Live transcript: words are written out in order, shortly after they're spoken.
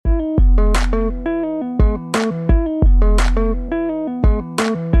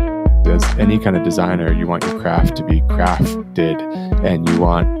any kind of designer, you want your craft to be crafted, and you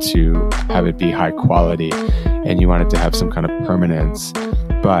want to have it be high quality, and you want it to have some kind of permanence.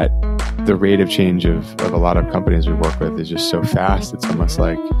 But the rate of change of a lot of companies we work with is just so fast. It's almost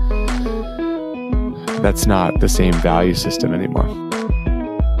like that's not the same value system anymore.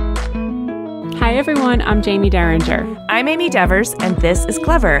 Hi everyone, I'm Jaime Derringer. I'm Amy Devers, and this is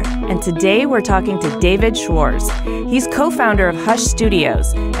Clever. And today we're talking to David Schwarz. He's co-founder of Hush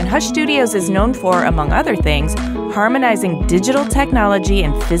Studios, and Hush Studios is known for, among other things, harmonizing digital technology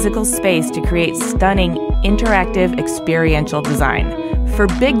and physical space to create stunning, interactive, experiential design for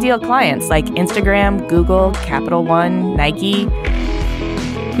big deal clients like Instagram, Google, Capital One, Nike.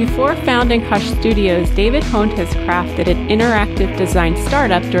 Before founding Hush Studios, David honed his craft at an interactive design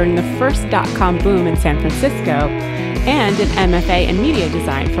startup during the first dot-com boom in San Francisco and an MFA in media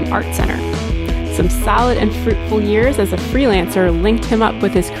design from Art Center. Some solid and fruitful years as a freelancer linked him up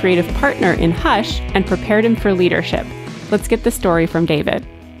with his creative partner in Hush and prepared him for leadership. Let's get the story from David.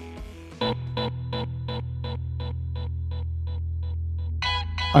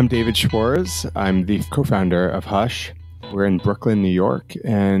 I'm David Schwarz. I'm the co-founder of Hush. We're in Brooklyn, New York,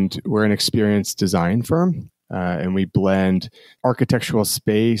 and we're an experience design firm. And we blend architectural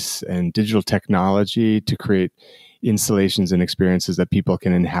space and digital technology to create installations and experiences that people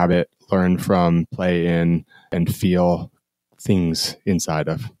can inhabit, learn from, play in, and feel things inside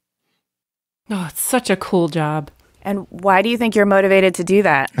of. Oh, it's such a cool job. And why do you think you're motivated to do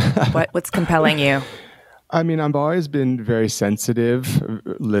that? What's compelling you? I mean, I've always been very sensitive,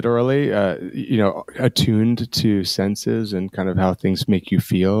 literally, attuned to senses and kind of how things make you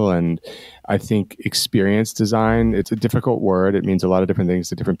feel. And I think experience design, it's a difficult word. It means a lot of different things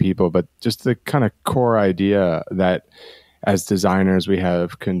to different people, but just the kind of core idea that as designers, we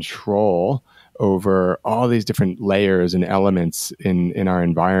have control over all these different layers and elements in our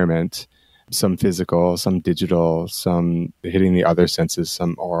environment, some physical, some digital, some hitting the other senses,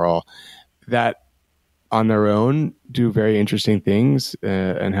 some oral, that on their own do very interesting things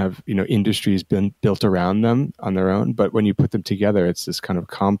and have industries been built around them on their own. But when you put them together, it's this kind of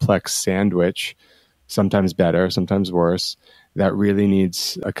complex sandwich, sometimes better, sometimes worse, that really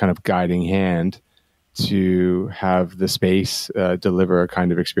needs a kind of guiding hand to have the space deliver a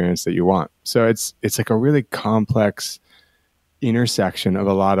kind of experience that you want. So it's like a really complex intersection of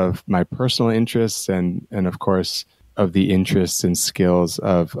a lot of my personal interests and of course of the interests and skills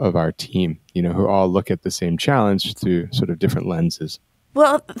of our team, who all look at the same challenge through sort of different lenses.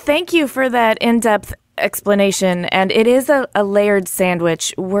 Well, thank you for that in-depth explanation. And it is a layered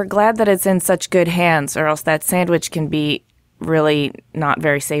sandwich. We're glad that it's in such good hands, or else that sandwich can be really not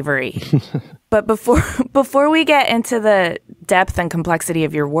very savory. But before we get into the depth and complexity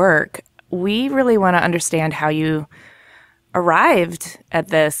of your work, we really want to understand how you arrived at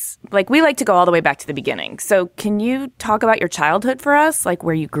this. Like, we like to go all the way back to the beginning. So can you talk about your childhood for us? Like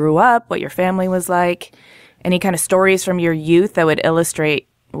where you grew up, what your family was like, any kind of stories from your youth that would illustrate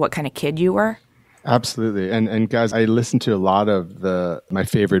what kind of kid you were? Absolutely. And guys, I listened to a lot of my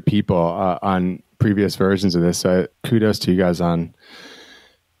favorite people on previous versions of this. So kudos to you guys on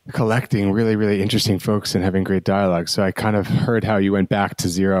collecting really, really interesting folks and having great dialogue. So I kind of heard how you went back to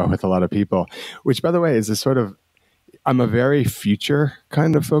zero with a lot of people, which, by the way, is a sort of, I'm a very future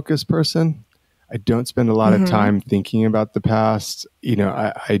kind of focused person. I don't spend a lot of time thinking about the past.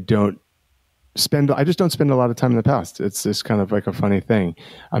 I just don't spend a lot of time in the past. It's just kind of like a funny thing.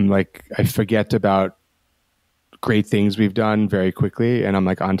 I forget about great things we've done very quickly, and I'm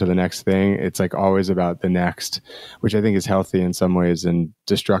like on to the next thing. It's like always about the next, which I think is healthy in some ways and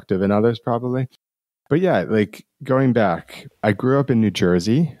destructive in others probably. But yeah, like going back, I grew up in New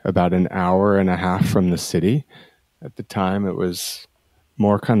Jersey, about an hour and a half from the city. At the time, it was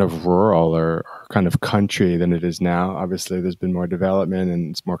more kind of rural or kind of country than it is now. Obviously, there's been more development and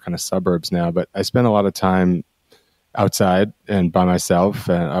it's more kind of suburbs now. But I spent a lot of time outside and by myself.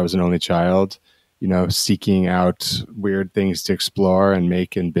 And I was an only child, seeking out weird things to explore and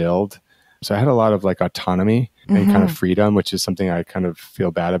make and build. So I had a lot of like autonomy and kind of freedom, which is something I kind of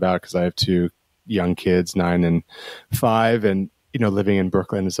feel bad about because I have two young kids, 9 and 5. And living in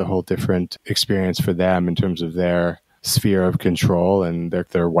Brooklyn is a whole different experience for them in terms of their sphere of control and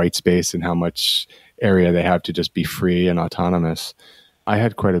their white space and how much area they have to just be free and autonomous. I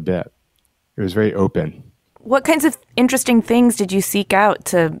had quite a bit. It was very open. What kinds of interesting things did you seek out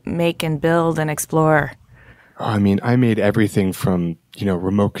to make and build and explore? I mean, I made everything from,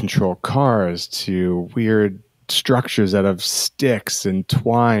 remote control cars to weird structures out of sticks and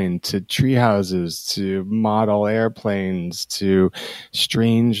twine to tree houses to model airplanes to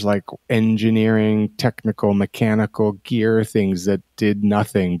strange like engineering, technical, mechanical gear things that did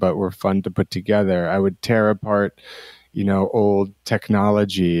nothing but were fun to put together. I would tear apart, old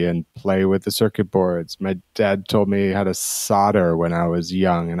technology and play with the circuit boards. My dad told me how to solder when I was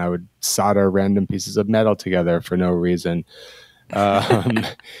young, and I would solder random pieces of metal together for no reason.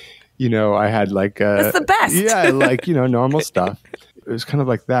 I had like that's the best. Yeah, like, normal stuff. It was kind of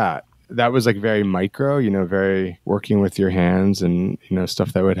like that. That was like very micro, very working with your hands and,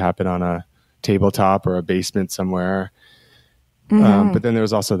 stuff that would happen on a tabletop or a basement somewhere. But then there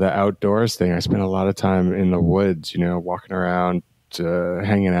was also the outdoors thing. I spent a lot of time in the woods, walking around,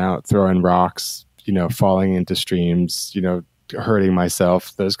 hanging out, throwing rocks, falling into streams, hurting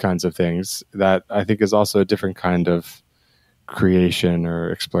myself, those kinds of things. That I think is also a different kind of creation or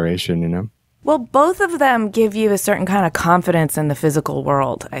exploration, Well, both of them give you a certain kind of confidence in the physical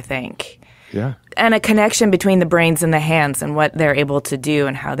world, I think. Yeah. And a connection between the brains and the hands and what they're able to do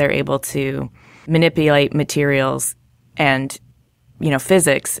and how they're able to manipulate materials and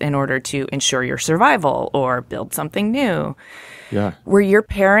physics in order to ensure your survival or build something new. Yeah. Were your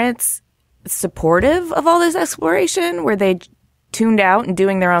parents supportive of all this exploration? Were they tuned out and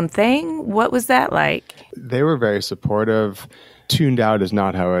doing their own thing? What was that like? They were very supportive. Tuned out is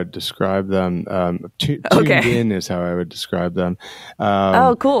not how I would describe them. Tuned in is how I would describe them.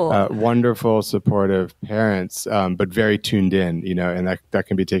 Oh, cool. Wonderful, supportive parents, but very tuned in, and that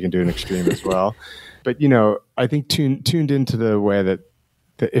can be taken to an extreme as well. But, I think tuned into the way that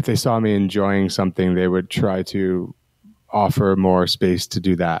if they saw me enjoying something, they would try to offer more space to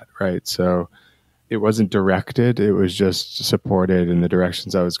do that, right? So it wasn't directed. It was just supported in the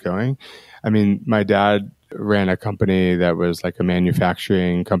directions I was going. I mean, my dad ran a company that was like a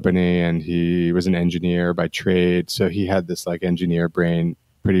manufacturing company, and he was an engineer by trade. So he had this like engineer brain,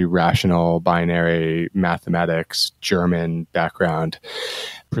 pretty rational, binary, mathematics, German background,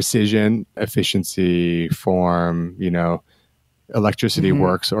 precision, efficiency, form, electricity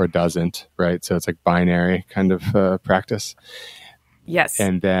works or doesn't, right? So it's like binary kind of practice. Yes.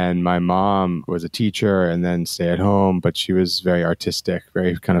 And then my mom was a teacher and then stay at home, but she was very artistic,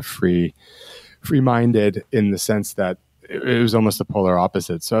 very kind of free-minded in the sense that it was almost the polar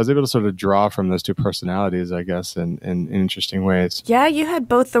opposite. So I was able to sort of draw from those two personalities, I guess, in interesting ways. Yeah, you had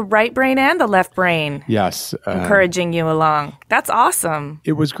both the right brain and the left brain. Yes. Encouraging you along. That's awesome.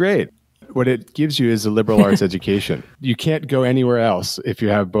 It was great. What it gives you is a liberal arts education. You can't go anywhere else if you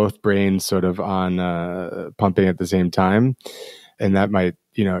have both brains sort of on pumping at the same time. And that might,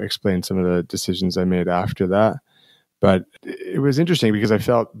 explain some of the decisions I made after that. But it was interesting because I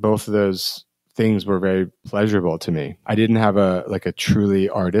felt both of those things were very pleasurable to me. I didn't have a truly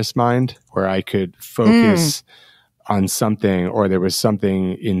artist mind where I could focus on something, or there was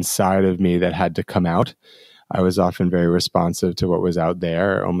something inside of me that had to come out. I was often very responsive to what was out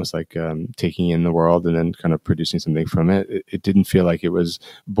there, almost like taking in the world and then kind of producing something from it. It didn't feel like it was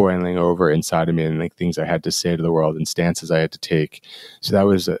boiling over inside of me and like things I had to say to the world and stances I had to take. So that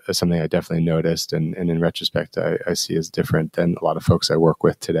was something I definitely noticed. And in retrospect, I see as different than a lot of folks I work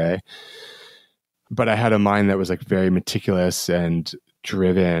with today. But I had a mind that was like very meticulous and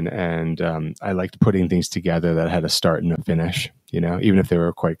driven, and I liked putting things together that had a start and a finish, even if they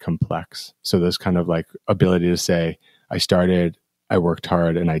were quite complex. So this kind of like ability to say, I started, I worked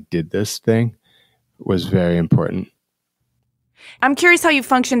hard, and I did this thing was very important. I'm curious how you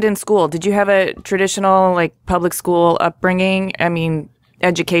functioned in school. Did you have a traditional like public school upbringing? I mean,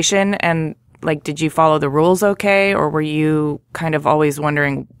 education, and like, did you follow the rules okay? Or were you kind of always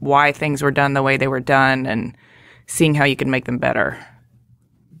wondering why things were done the way they were done and seeing how you could make them better?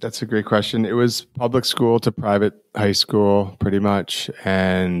 That's a great question. It was public school to private high school, pretty much.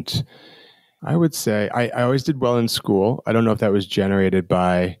 And I would say I always did well in school. I don't know if that was generated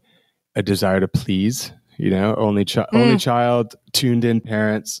by a desire to please, only child, tuned in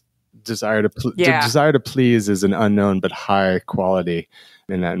parents, desire to please is an unknown but high quality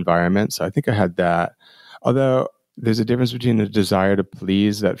in that environment. So I think I had that. Although there's a difference between a desire to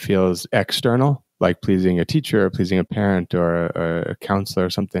please that feels external, like pleasing a teacher or pleasing a parent or a counselor or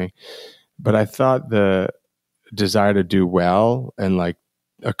something. But I thought the desire to do well and like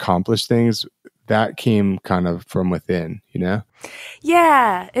accomplish things, that came kind of from within,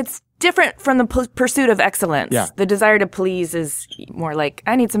 Yeah, it's different from the pursuit of excellence. Yeah. The desire to please is more like,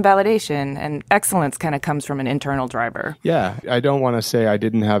 I need some validation, and excellence kind of comes from an internal driver. Yeah, I don't want to say I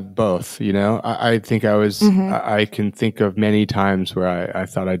didn't have both, I think I was, I can think of many times where I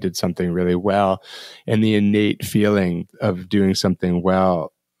thought I did something really well, and the innate feeling of doing something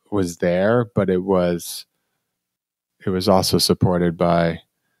well was there, but it was it was also supported by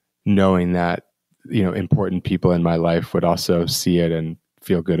knowing that, important people in my life would also see it and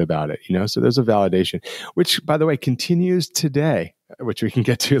feel good about it, So there's a validation, which, by the way, continues today, which we can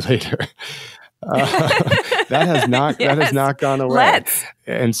get to later. That has not Yes. that has not gone away. Let's.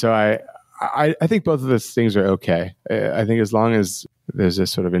 And so I think both of those things are okay. I think as long as there's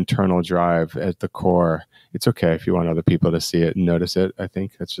this sort of internal drive at the core, it's okay if you want other people to see it and notice it. I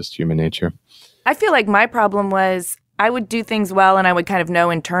think that's just human nature. I feel like my problem was I would do things well and I would kind of know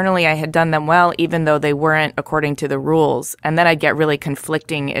internally I had done them well, even though they weren't according to the rules. And then I'd get really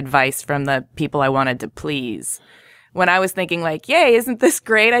conflicting advice from the people I wanted to please. When I was thinking like, yay, isn't this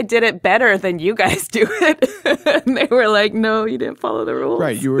great? I did it better than you guys do it. And they were like, no, you didn't follow the rules.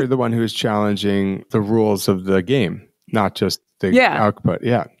 Right. You were the one who was challenging the rules of the game, not just the output.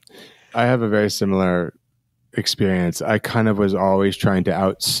 Yeah. I have a very similar experience. I kind of was always trying to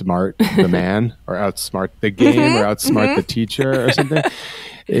outsmart the man or outsmart the game or outsmart the teacher or something.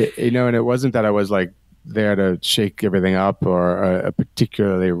 And it wasn't that I was like there to shake everything up or a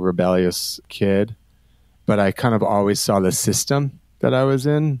particularly rebellious kid. But I kind of always saw the system that I was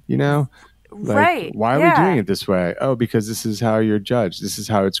in, Like, right. why are we doing it this way? Oh, because this is how you're judged. This is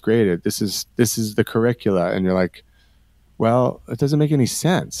how it's graded. This is the curricula. And you're like, well, it doesn't make any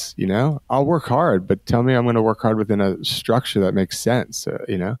sense, I'll work hard, but tell me I'm going to work hard within a structure that makes sense,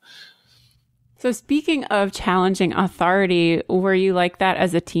 So speaking of challenging authority, were you like that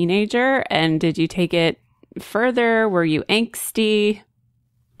as a teenager? And did you take it further? Were you angsty?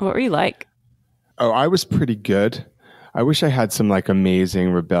 What were you like? Oh, I was pretty good. I wish I had some like amazing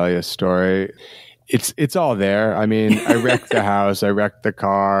rebellious story. It's all there. I mean, I wrecked the house, I wrecked the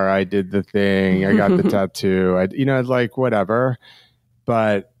car, I did the thing, I got the tattoo. Like whatever.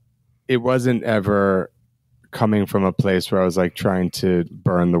 But it wasn't ever coming from a place where I was like trying to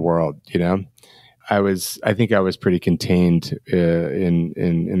burn the world, I think I was pretty contained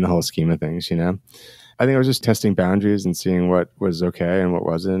in the whole scheme of things, I think I was just testing boundaries and seeing what was okay and what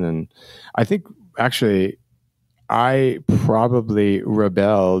wasn't. And I think actually I probably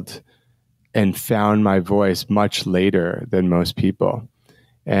rebelled and found my voice much later than most people.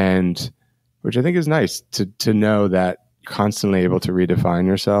 And which I think is nice to know that constantly able to redefine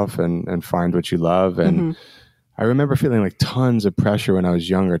yourself and find what you love. And I remember feeling like tons of pressure when I was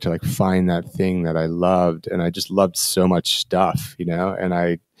younger to like find that thing that I loved. And I just loved so much stuff, and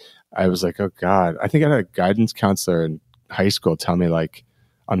I was like, oh God, I think I had a guidance counselor in high school tell me like,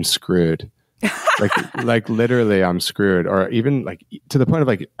 I'm screwed. like literally I'm screwed. Or even like to the point of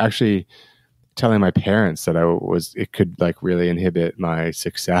like actually telling my parents that it could like really inhibit my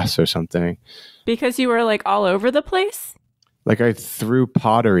success or something. Because you were like all over the place? Like I threw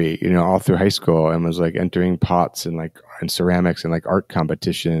pottery, all through high school and was like entering pots and ceramics and like art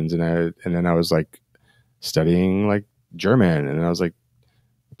competitions. And then I was like studying like German and I was like,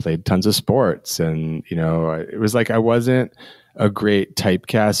 played tons of sports and it was like I wasn't a great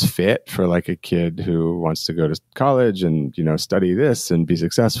typecast fit for like a kid who wants to go to college and study this and be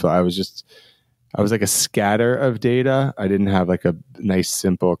successful. I was like a scatter of data. I didn't have like a nice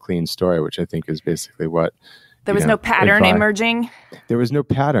simple clean story, which I think is basically what there was no pattern emerging. There was no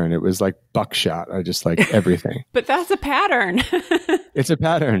pattern. It was like buckshot. I just like everything. But that's a pattern. It's a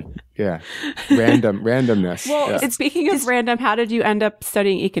pattern. Yeah. Randomness. Well, speaking of random, how did you end up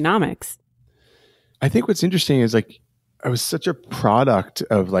studying economics? I think what's interesting is like, I was such a product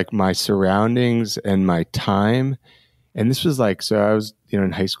of like my surroundings and my time. And this was like, so I was,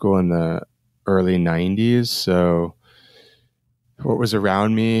 in high school in the early 90s. So what was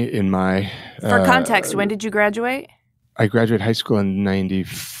around me in my... For context, when did you graduate? I graduated high school in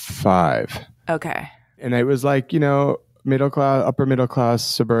 95. Okay. And it was like, upper middle class,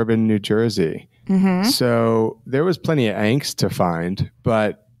 suburban New Jersey. Mm-hmm. So there was plenty of angst to find,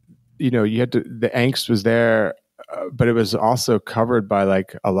 but you had to, the angst was there, but it was also covered by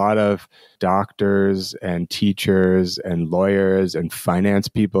like a lot of doctors and teachers and lawyers and finance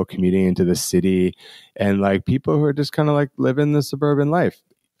people commuting into the city and like people who are just kind of like living the suburban life.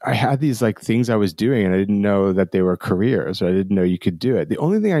 I had these like things I was doing and I didn't know that they were careers or I didn't know you could do it. The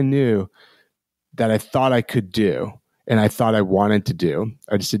only thing I knew that I thought I could do and I thought I wanted to do,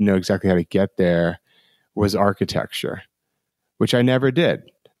 I just didn't know exactly how to get there, was architecture, which I never did,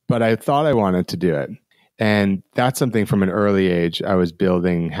 but I thought I wanted to do it. And that's something from an early age. I was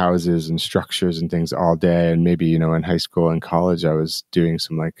building houses and structures and things all day. And maybe, in high school and college, I was doing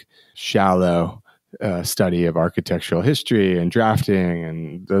some like shallow study of architectural history and drafting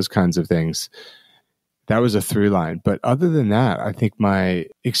and those kinds of things. That was a through line. But other than that, I think my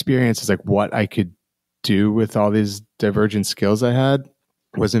experience is like what I could do with all these divergent skills I had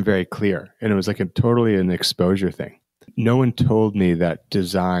wasn't very clear. And it was like totally an exposure thing. no one told me that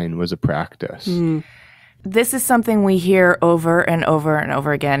design was a practice. This is something we hear over and over and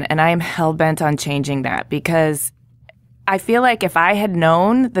over again, and I am hell-bent on changing that because I feel like if I had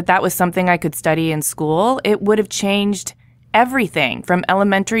known that that was something I could study in school, it would have changed everything from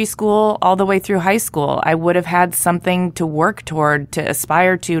elementary school all the way through high school. I would have had something to work toward, to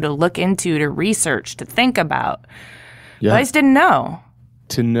aspire to look into, to research, to think about. Yeah. But I just didn't know.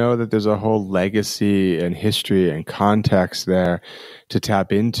 To know that there's a whole legacy and history and context there to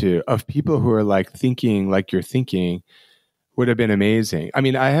tap into of people who are like thinking like you're thinking would have been amazing. I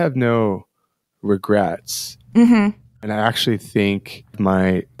mean, I have no regrets. Mm-hmm. And I actually think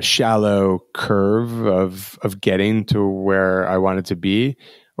my shallow curve of getting to where I wanted to be,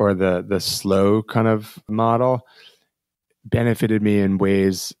 or the slow kind of model, benefited me in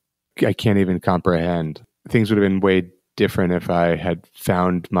ways I can't even comprehend. Things would have been way different if I had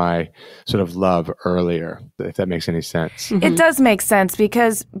found my sort of love earlier, if that makes any sense. Mm-hmm. It does make sense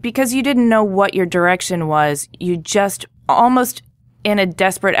because you didn't know what your direction was. You just almost in a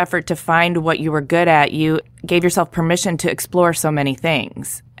desperate effort to find what you were good at, you gave yourself permission to explore so many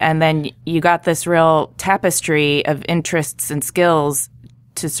things. And then you got this real tapestry of interests and skills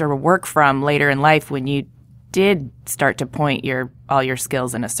to sort of work from later in life when you did start to point all your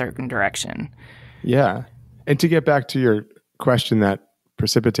skills in a certain direction. Yeah. And to get back to your question that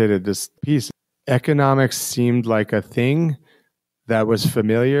precipitated this piece, economics seemed like a thing that was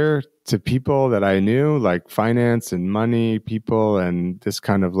familiar to people that I knew, like finance and money people and this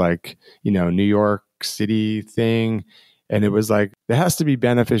kind of like, New York City thing. And it was like, it has to be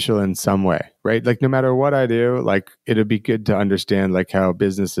beneficial in some way, right? Like no matter what I do, like it'd be good to understand like how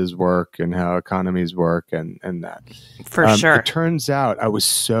businesses work and how economies work and that. For sure. It turns out I was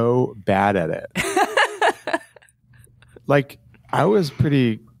so bad at it. Like I was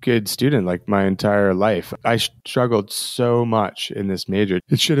pretty good student like my entire life. I struggled so much in this major.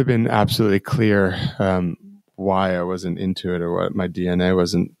 It should have been absolutely clear why I wasn't into it or what my DNA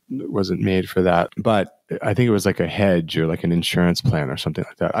wasn't made for that. But I think it was like a hedge or like an insurance plan or something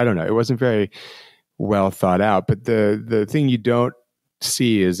like that. I don't know. It wasn't very well thought out. But the thing you don't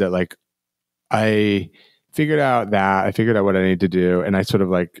see is that like I figured out what I needed to do, and I sort of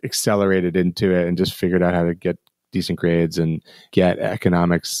like accelerated into it and just figured out how to get decent grades and get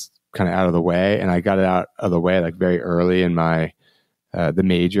economics kind of out of the way. And I got it out of the way like very early in my the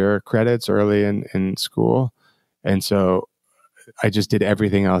major credits early in school. And so I just did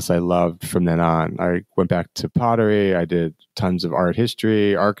everything else I loved from then on. I went back to pottery. I did tons of art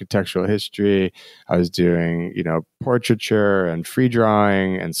history, architectural history. I was doing, portraiture and free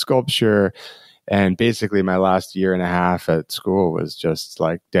drawing and sculpture. And basically my last year and a half at school was just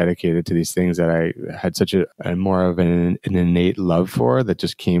like dedicated to these things that I had such a more of an innate love for that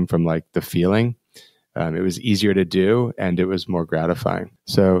just came from like the feeling. It was easier to do and it was more gratifying.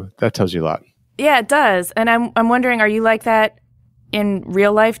 So that tells you a lot. Yeah, it does. And I'm wondering, are you like that in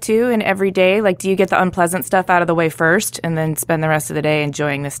real life too, in every day? Like, do you get the unpleasant stuff out of the way first and then spend the rest of the day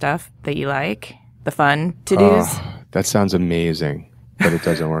enjoying the stuff that you like, the fun to-dos? Oh, that sounds amazing. But it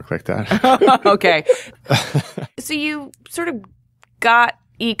doesn't work like that. Okay. So you sort of got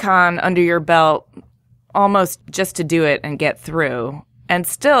econ under your belt almost just to do it and get through, and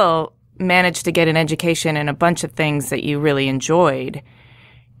still managed to get an education in a bunch of things that you really enjoyed.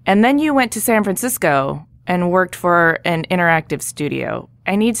 And then you went to San Francisco and worked for an interactive studio.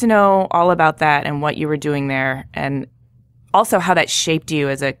 I need to know all about that and what you were doing there, and also how that shaped you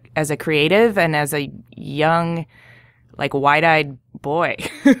as a creative and as a young, like wide-eyed boy.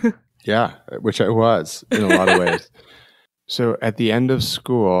 Yeah, which I was in a lot of ways. So at the end of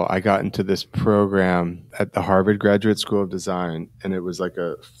school, I got into this program at the Harvard Graduate School of Design, and it was like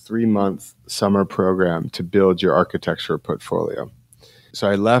a 3-month summer program to build your architecture portfolio. So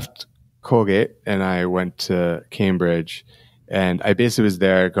I left Colgate and I went to Cambridge, and I basically was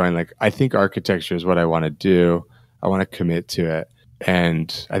there going like, I think architecture is what I want to do. I want to commit to it,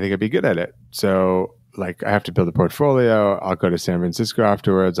 and I think I'd be good at it. So like I have to build a portfolio. I'll go to San Francisco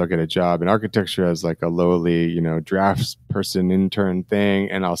afterwards. I'll get a job in architecture as like a lowly, drafts person intern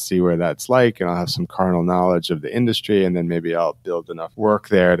thing. And I'll see where that's like, and I'll have some carnal knowledge of the industry. And then maybe I'll build enough work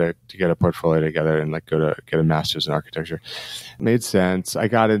there to get a portfolio together and like go to get a master's in architecture. It made sense. I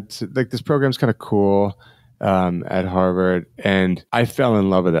got into like, this program's kind of cool. At Harvard, and I fell in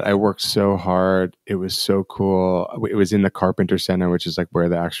love with it. I worked so hard. It was so cool. It was in the Carpenter Center, which is like where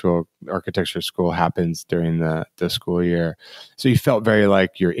the actual architecture school happens during the school year. So you felt very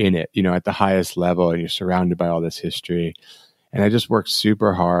like you're in it, at the highest level, and you're surrounded by all this history. And I just worked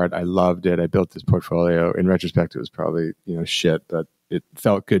super hard. I loved it. I built this portfolio. In retrospect, it was probably, shit, but it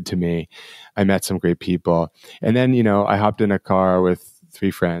felt good to me. I met some great people. And then, I hopped in a car with 3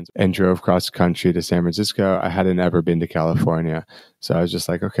 friends and drove cross country to San Francisco. I hadn't ever been to California. So I was just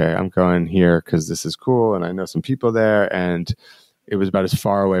like, okay, I'm going here because this is cool. And I know some people there. And it was about as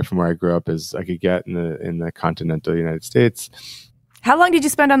far away from where I grew up as I could get in the continental United States. How long did you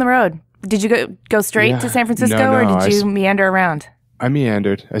spend on the road? Did you go straight to San Francisco or did you meander around? I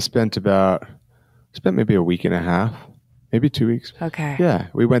meandered. I spent maybe a week and a half, maybe 2 weeks. Okay. Yeah.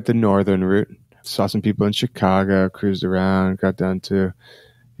 We went the northern route, saw some people in Chicago, cruised around, got down to,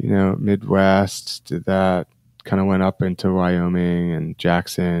 Midwest, did that, kind of went up into Wyoming and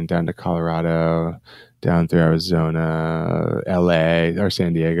Jackson, down to Colorado, down through Arizona, LA, or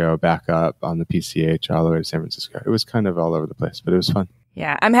San Diego, back up on the PCH all the way to San Francisco. It was kind of all over the place, but it was fun.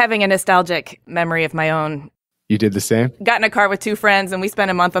 Yeah, I'm having a nostalgic memory of my own. You did the same? Got in a car with 2 friends, and we spent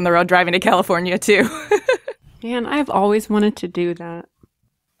a month on the road driving to California, too. Man, I've always wanted to do that.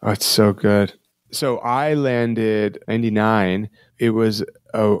 Oh, it's so good. So I landed 99. It was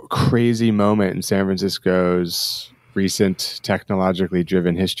a crazy moment in San Francisco's recent technologically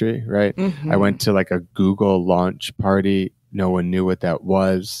driven history, right? Mm-hmm. I went to like a Google launch party. No one knew what that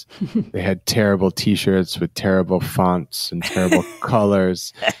was. They had terrible t-shirts with terrible fonts and terrible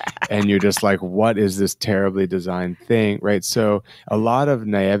colors. And you're just like, what is this terribly designed thing, right? So a lot of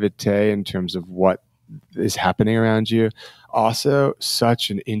naivete in terms of what is happening around you. Also, such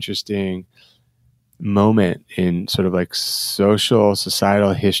an interesting moment in sort of like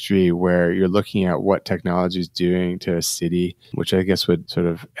societal history where you're looking at what technology is doing to a city, which I guess would sort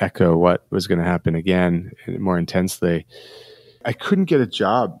of echo what was going to happen again more intensely. I couldn't get a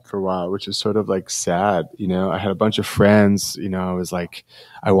job for a while, which is sort of like sad. I had a bunch of friends, I was like,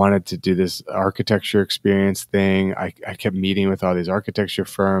 I wanted to do this architecture experience thing. I kept meeting with all these architecture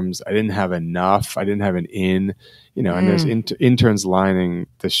firms. I didn't have enough. I didn't have an in, and there's interns lining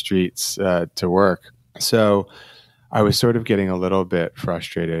the streets to work. So I was sort of getting a little bit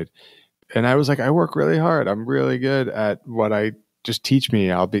frustrated. And I was like, I work really hard. I'm really good at what I just teach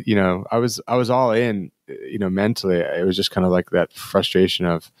me. I'll be, I was all in, mentally. It was just kind of like that frustration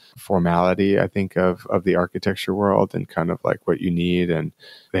of formality, I think, of the architecture world and kind of like what you need. And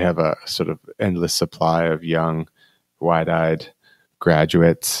they have a sort of endless supply of young, wide-eyed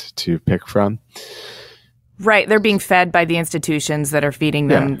graduates to pick from. Right. They're being fed by the institutions that are feeding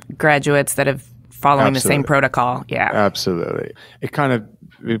them graduates that have following the same protocol. Yeah. Absolutely.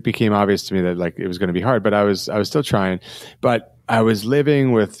 It became obvious to me that like it was going to be hard, but I was still trying. But I was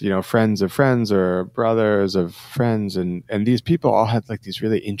living with, friends of friends or brothers of friends, and these people all had like these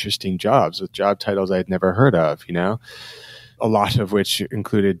really interesting jobs with job titles I had never heard of, a lot of which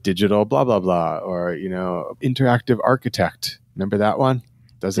included digital blah blah blah or interactive architect. Remember that one?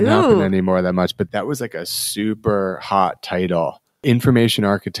 Doesn't happen anymore that much, but that was like a super hot title. Information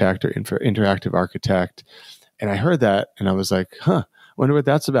architect or interactive architect. And I heard that and I was like, wonder what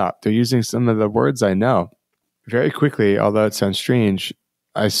that's about. They're using some of the words I know. Very quickly, although it sounds strange,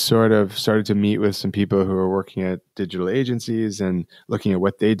 I sort of started to meet with some people who are working at digital agencies and looking at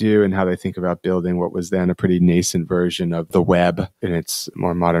what they do and how they think about building what was then a pretty nascent version of the web in its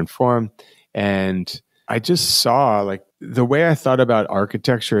more modern form. And I just saw like the way I thought about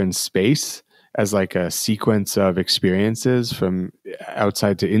architecture and space as like a sequence of experiences from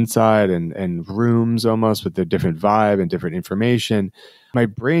outside to inside and rooms almost with a different vibe and different information. My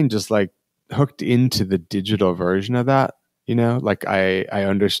brain just like hooked into the digital version of that, like I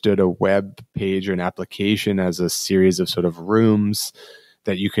understood a web page or an application as a series of sort of rooms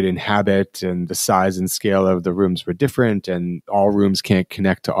that you could inhabit, and the size and scale of the rooms were different, and all rooms can't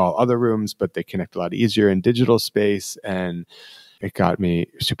connect to all other rooms, but they connect a lot easier in digital space. And it got me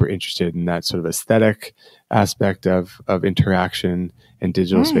super interested in that sort of aesthetic aspect of interaction in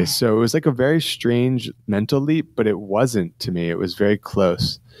digital space. So it was like a very strange mental leap, but it wasn't to me. It was very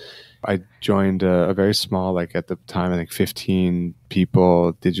close. I joined a very small, like at the time, I think 15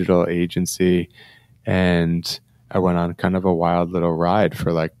 people digital agency, and I went on kind of a wild little ride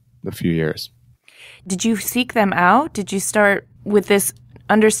for like a few years. Did you seek them out? Did you start with this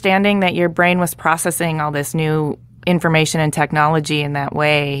understanding that your brain was processing all this new information and technology in that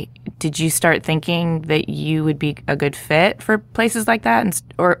way? Did you start thinking that you would be a good fit for places like that?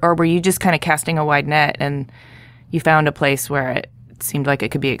 Or were you just kind of casting a wide net and you found a place where it seemed like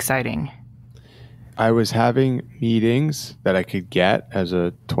it could be exciting? I was having meetings that I could get as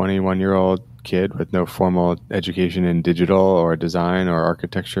a 21-year-old kid with no formal education in digital or design or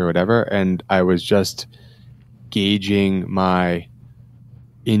architecture or whatever. And I was just gauging my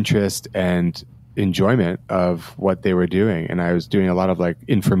interest and enjoyment of what they were doing. And I was doing a lot of like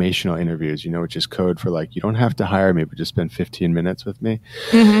informational interviews, which is code for like, you don't have to hire me, but just spend 15 minutes with me.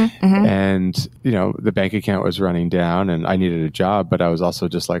 And, the bank account was running down and I needed a job, but I was also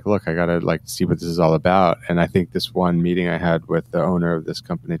just like, look, I got to like see what this is all about. And I think this one meeting I had with the owner of this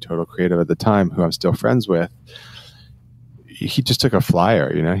company, Total Creative at the time, who I'm still friends with, he just took a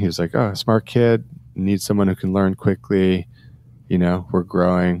flyer, he was like, oh, smart kid, needs someone who can learn quickly. We're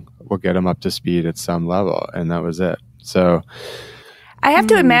growing. We'll get them up to speed at some level. And that was it. So I have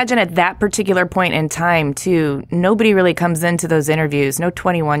to imagine at that particular point in time, too, nobody really comes into those interviews. No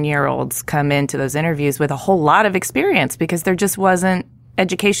 21-year-olds come into those interviews with a whole lot of experience because there just wasn't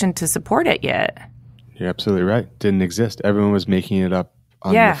education to support it yet. You're absolutely right. Didn't exist. Everyone was making it up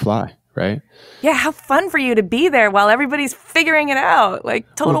on the fly, right? Yeah, how fun for you to be there while everybody's figuring it out,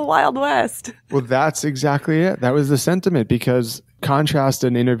 like total Wild West. Well, that's exactly it. That was the sentiment, because contrast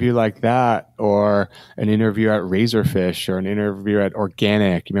an interview like that or an interview at Razorfish or an interview at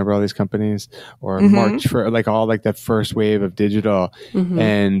Organic. You remember all these companies? Or March for like all like that first wave of digital,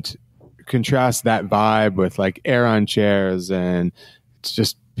 and contrast that vibe with like Aeron chairs and it's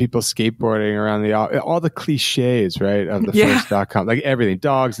just people skateboarding around all the cliches, right, of the first .com, like everything,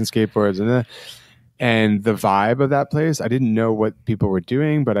 dogs and skateboards and the vibe of that place. I didn't know what people were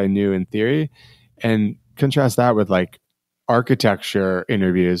doing, but I knew in theory. And contrast that with like architecture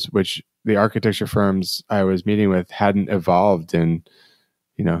interviews, which the architecture firms I was meeting with hadn't evolved in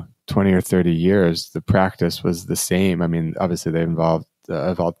 20 or 30 years. The practice was the same. I mean, obviously they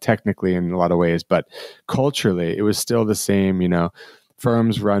evolved technically in a lot of ways, but culturally it was still the same.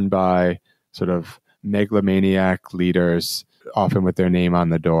 Firms run by sort of megalomaniac leaders, often with their name on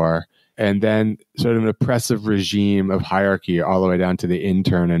the door, and then sort of an oppressive regime of hierarchy all the way down to the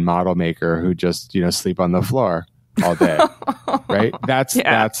intern and model maker who just sleep on the floor all day. Right? That's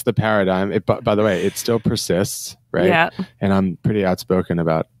the paradigm. By the way, it still persists, right? Yeah. And I'm pretty outspoken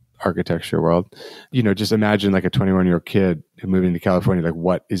about architecture world. Just imagine like a 21-year-old kid moving to California, like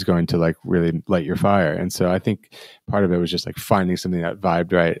what is going to like really light your fire? And so I think part of it was just like finding something that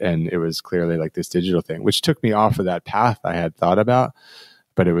vibed right. And it was clearly like this digital thing, which took me off of that path I had thought about,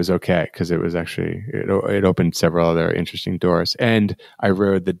 but it was okay because it was actually, it opened several other interesting doors. And I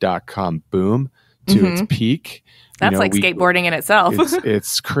rode the .com boom to its peak. That's like skateboarding in itself.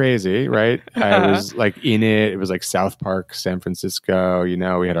 It's crazy, right? I was like in it. It was like South Park, San Francisco.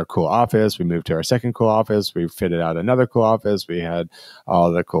 We had our cool office. We moved to our second cool office. We fitted out another cool office. We had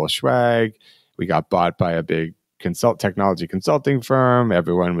all the cool swag. We got bought by a big technology consulting firm.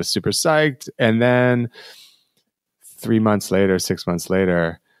 Everyone was super psyched. And then 6 months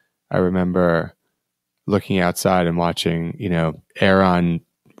later, I remember looking outside and watching, Aeron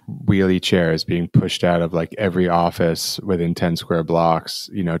wheelie chairs being pushed out of like every office within 10 square blocks,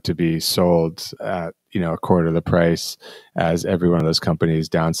 to be sold at, a quarter of the price as every one of those companies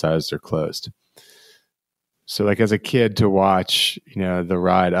downsized or closed. So like as a kid to watch, the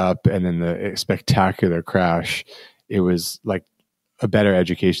ride up and then the spectacular crash, it was like a better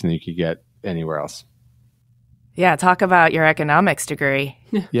education than you could get anywhere else. Yeah. Talk about your economics degree.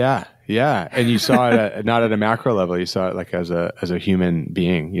 Yeah. And you saw it not at a macro level. You saw it like as a human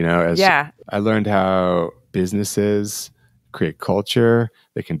being, I learned how businesses create culture.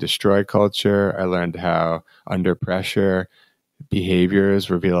 They can destroy culture. I learned how under pressure, behaviors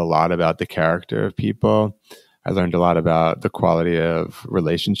reveal a lot about the character of people. I learned a lot about the quality of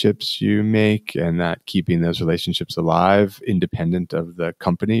relationships you make and that keeping those relationships alive, independent of the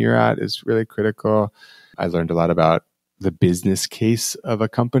company you're at, is really critical. I learned a lot about the business case of a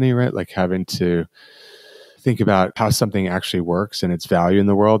company, right? Like having to think about how something actually works and its value in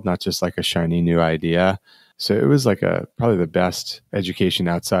the world, not just like a shiny new idea. So it was like probably the best education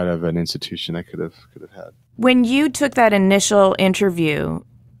outside of an institution I could have had. When you took that initial interview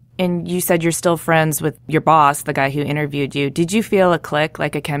and you said you're still friends with your boss, the guy who interviewed you, did you feel a click,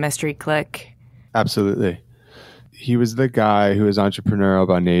 like a chemistry click? Absolutely. He was the guy who was entrepreneurial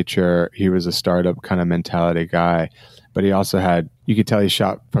by nature. He was a startup kind of mentality guy, but he also had, you could tell he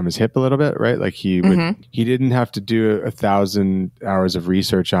shot from his hip a little bit, right? Like he didn't have to do 1,000 hours of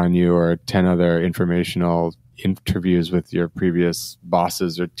research on you or 10 other informational interviews with your previous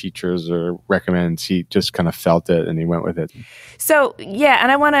bosses or teachers or recommends. He just kind of felt it and he went with it. So, yeah,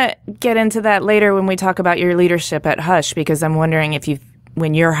 and I want to get into that later when we talk about your leadership at Hush, because I'm wondering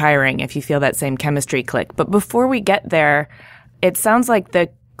when you're hiring, if you feel that same chemistry click. But before we get there, it sounds like the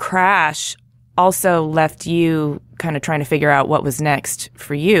crash also left you kind of trying to figure out what was next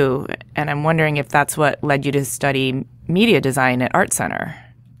for you. And I'm wondering if that's what led you to study media design at Art Center.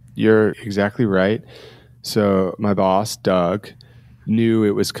 You're exactly right. So my boss, Doug, knew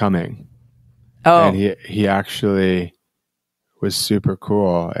it was coming. And he actually was super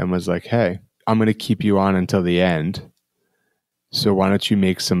cool and was like, hey, I'm going to keep you on until the end. So why don't you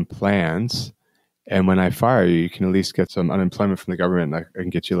make some plans? And when I fire you, you can at least get some unemployment from the government. I can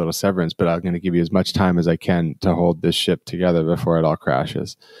get you a little severance, but I'm going to give you as much time as I can to hold this ship together before it all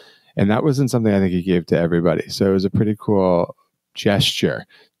crashes. And that wasn't something I think he gave to everybody. So it was a pretty cool gesture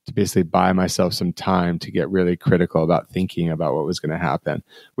to basically buy myself some time to get really critical about thinking about what was going to happen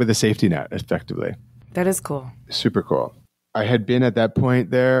with a safety net, effectively. That is cool. Super cool. I had been at that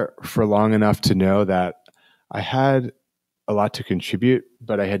point there for long enough to know that I had a lot to contribute,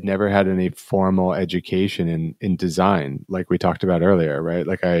 but I had never had any formal education in design, like we talked about earlier, right?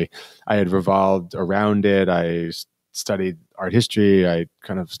 Like I had revolved around it. I studied art history. I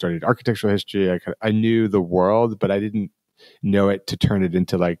kind of studied architectural history. I knew the world, but I didn't know it to turn it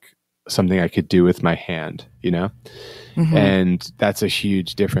into like something I could do with my hand, you know? Mm-hmm. And that's a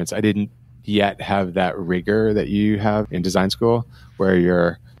huge difference. I didn't yet have that rigor that you have in design school where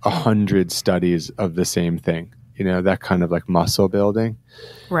you're 100 studies of the same thing. You know, that kind of like muscle building.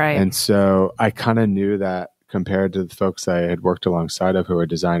 Right. And so I kind of knew that compared to the folks I had worked alongside of who were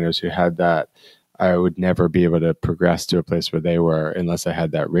designers who had that, I would never be able to progress to a place where they were unless I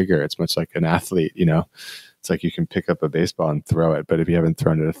had that rigor. It's much like an athlete, you know, it's like you can pick up a baseball and throw it, but if you haven't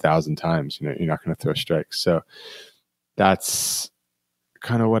thrown it 1,000 times, you know, you're not going to throw strikes. So that's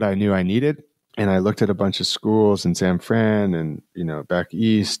kind of what I knew I needed. And I looked at a bunch of schools in San Fran and, you know, back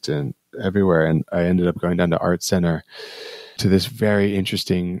east and everywhere. And I ended up going down to Art Center to this very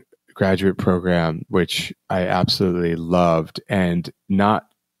interesting graduate program, which I absolutely loved. And not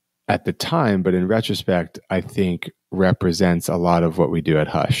at the time, but in retrospect, I think represents a lot of what we do at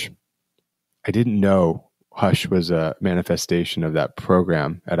Hush. I didn't know Hush was a manifestation of that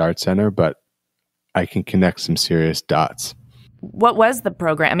program at Art Center, but I can connect some serious dots. What was the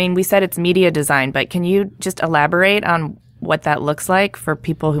program? I mean, we said it's media design, but can you just elaborate on what that looks like for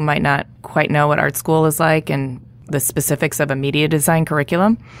people who might not quite know what art school is like and the specifics of a media design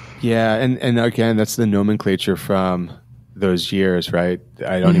curriculum? Yeah, and again, that's the nomenclature from those years, right?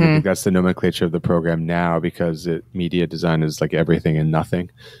 I don't even think that's the nomenclature of the program now because media design is like everything and nothing.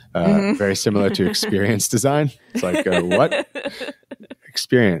 Very similar to experience design. It's like, what?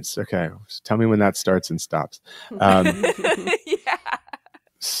 Experience. Okay. So tell me when that starts and stops. Yeah.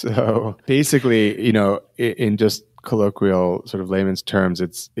 So basically, you know, in just colloquial sort of layman's terms,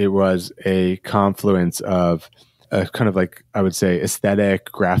 it was a confluence of a kind of like, I would say,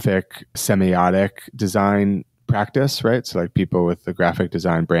 aesthetic, graphic, semiotic design practice, right? So like people with the graphic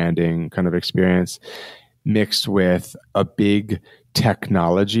design branding kind of experience mixed with a big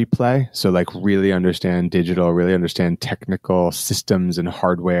technology play. So like really understand digital, really understand technical systems and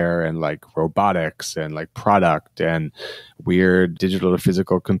hardware and like robotics and like product and weird digital to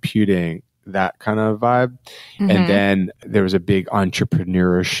physical computing, that kind of vibe. And then there was a big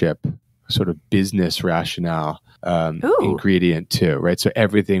entrepreneurship sort of business rationale ingredient too, right? So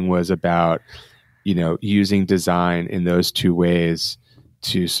everything was about, you know, using design in those two ways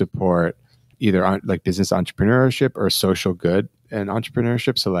to support either like business entrepreneurship or social good and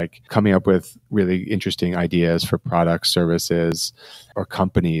entrepreneurship. So like coming up with really interesting ideas for products, services, or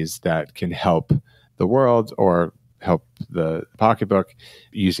companies that can help the world or help the pocketbook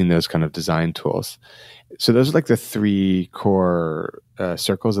using those kind of design tools. So those are like the three core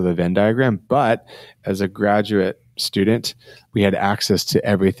circles of the Venn diagram. But as a graduate student, we had access to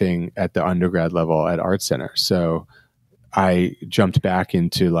everything at the undergrad level at Art Center. So I jumped back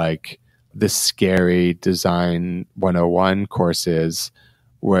into like the scary design 101 courses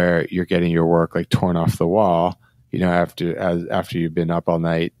where you're getting your work like torn off the wall, you know, after you've been up all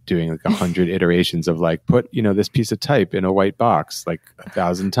night doing like 100 iterations of like, put, you know, this piece of type in a white box like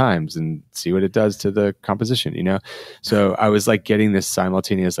 1,000 times and see what it does to the composition, you know? So I was like getting this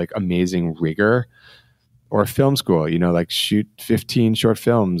simultaneous, like amazing rigor. Or film school, you know, like shoot 15 short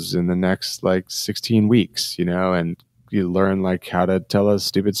films in the next like 16 weeks, you know, and you learn like how to tell a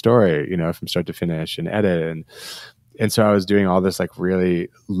stupid story, you know, from start to finish and edit. And so I was doing all this like really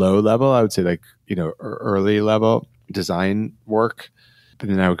low level, I would say like, you know, early level design work. But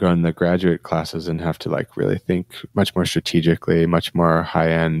then I would go in the graduate classes and have to like really think much more strategically, much more high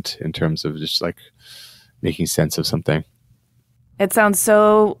end in terms of just like making sense of something. It sounds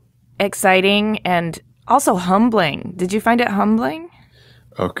so exciting and also humbling. Did you find it humbling?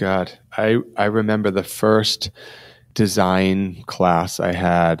 Oh, God. I remember the first design class I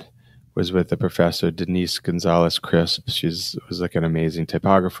had was with the professor, Denise Gonzalez Crisp. She was like an amazing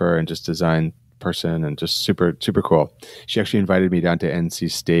typographer and just designed person and just super, super cool. She actually invited me down to NC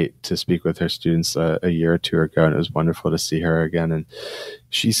State to speak with her students a year or two ago, and it was wonderful to see her again. And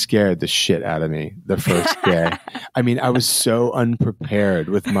she scared the shit out of me the first day. I mean, I was so unprepared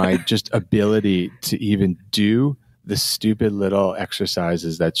with my just ability to even do the stupid little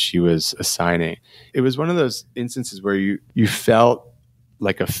exercises that she was assigning. It was one of those instances where you felt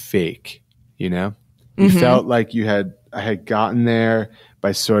like a fake, you know? You felt like I had gotten there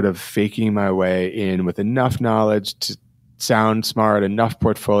by sort of faking my way in with enough knowledge to sound smart, enough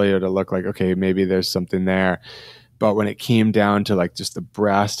portfolio to look like, okay, maybe there's something there. But when it came down to like just the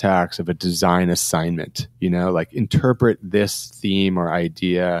brass tacks of a design assignment, you know, like interpret this theme or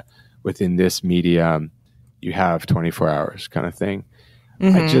idea within this medium, you have 24 hours kind of thing.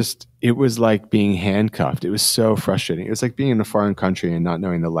 It was like being handcuffed. It was so frustrating. It was like being in a foreign country and not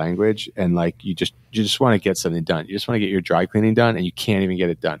knowing the language. And like, you just want to get something done. You just want to get your dry cleaning done and you can't even get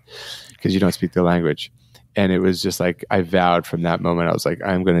it done because you don't speak the language. And it was just like, I vowed from that moment, I was like,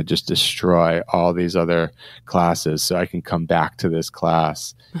 I'm going to just destroy all these other classes so I can come back to this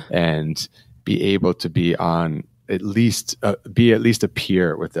class and be able to be on at least a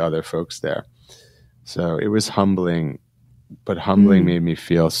peer with the other folks there. So it was humbling, but humbling made me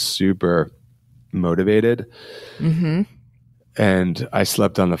feel super motivated. And I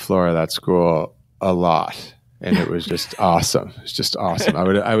slept on the floor of that school a lot. And it was just awesome. It was just awesome.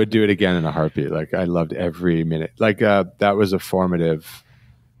 I would do it again in a heartbeat. Like I loved every minute. Like that was a formative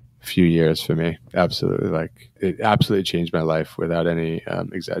few years for me. Absolutely. Like it absolutely changed my life without any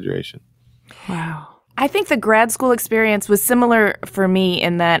exaggeration. Wow. I think the grad school experience was similar for me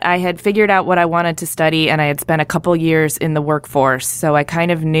in that I had figured out what I wanted to study and I had spent a couple years in the workforce. So I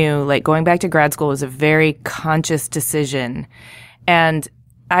kind of knew like going back to grad school was a very conscious decision. And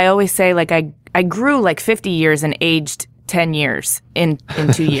I always say like I grew like 50 years and aged 10 years in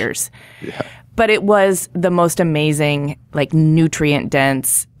 2 years. Yeah. But it was the most amazing, like nutrient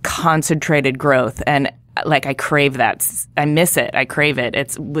dense, concentrated growth. And like I crave that. I miss it. I crave it.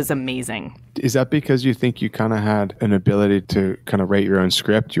 It was amazing. Is that because you think you kind of had an ability to kind of write your own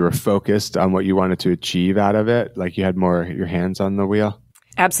script? You were focused on what you wanted to achieve out of it? Like you had more your hands on the wheel?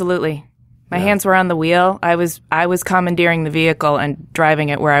 Absolutely. My hands were on the wheel. I was commandeering the vehicle and driving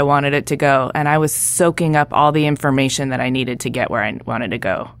it where I wanted it to go. And I was soaking up all the information that I needed to get where I wanted to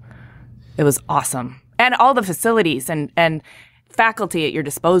go. It was awesome. And all the facilities and faculty at your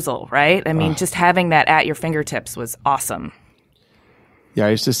disposal, right? I mean, just having that at your fingertips was awesome. Yeah, I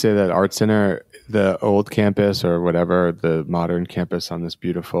used to say that Art Center, the old campus or whatever, the modern campus on this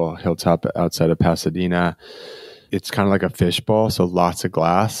beautiful hilltop outside of Pasadena, it's kind of like a fishbowl, so lots of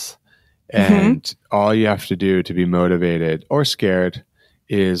glass. And all you have to do to be motivated or scared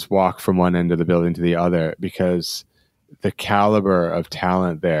is walk from one end of the building to the other because the caliber of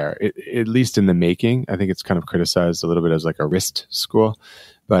talent there, at least in the making, I think it's kind of criticized a little bit as like a wrist school,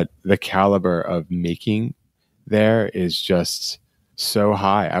 but the caliber of making there is just so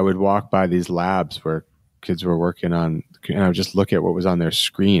high. I would walk by these labs where kids were working on, and I would just look at what was on their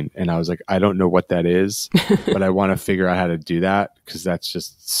screen. And I was like, I don't know what that is, but I want to figure out how to do that because that's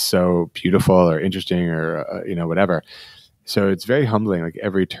just so beautiful or interesting or, whatever. So it's very humbling, like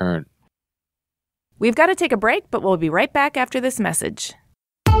every turn. We've got to take a break, but we'll be right back after this message.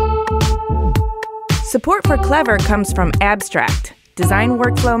 Support for Clever comes from Abstract, design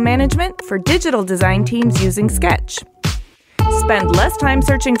workflow management for digital design teams using Sketch. Spend less time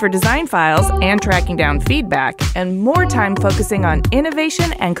searching for design files and tracking down feedback, and more time focusing on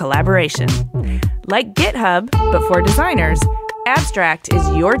innovation and collaboration. Like GitHub, but for designers, Abstract is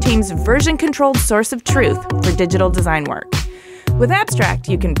your team's version-controlled source of truth for digital design work. With Abstract,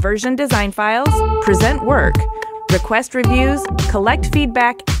 you can version design files, present work, request reviews, collect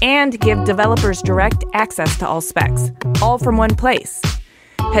feedback, and give developers direct access to all specs, all from one place.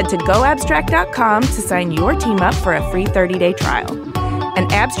 Head to goabstract.com to sign your team up for a free 30-day trial.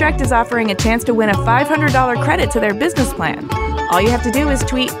 And Abstract is offering a chance to win a $500 credit to their business plan. All you have to do is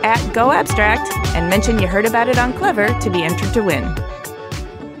tweet @goabstract and mention you heard about it on Clever to be entered to win.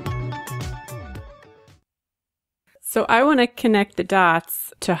 So I want to connect the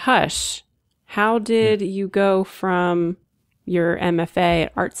dots to Hush. How did you go from your MFA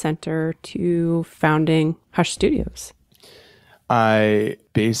at Art Center to founding Hush Studios? I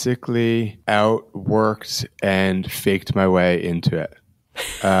basically outworked and faked my way into it.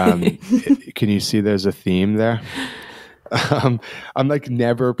 Can you see there's a theme there? I'm like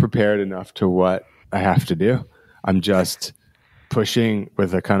never prepared enough to what I have to do. I'm just pushing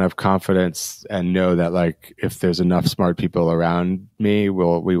with a kind of confidence and know that like if there's enough smart people around me,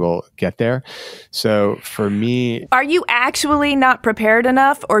 we will get there. So for me, are you actually not prepared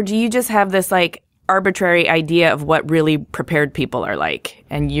enough, or do you just have this like arbitrary idea of what really prepared people are like,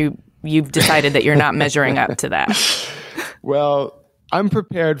 and you've decided that you're not measuring up to that? Well, I'm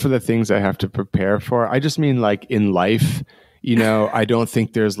prepared for the things I have to prepare for. I just mean like in life, I don't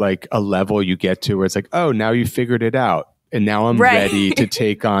think there's like a level you get to where it's like, oh, now you figured it out. And now I'm ready to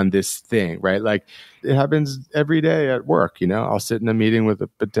take on this thing, right? Like it happens every day at work, I'll sit in a meeting with a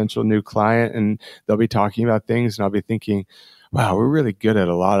potential new client and they'll be talking about things and I'll be thinking, wow, we're really good at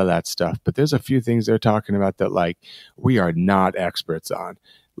a lot of that stuff. But there's a few things they're talking about that like we are not experts on.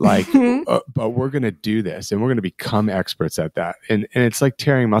 Like, but we're going to do this and we're going to become experts at that. And it's like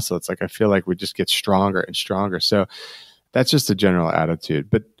tearing muscle. It's like, I feel like we just get stronger and stronger. So that's just a general attitude.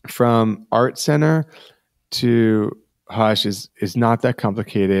 But from Art Center to Hush is not that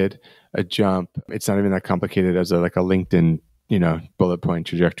complicated a jump. It's not even that complicated as a LinkedIn, bullet point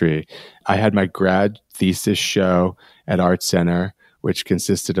trajectory. I had my grad thesis show at Art Center, which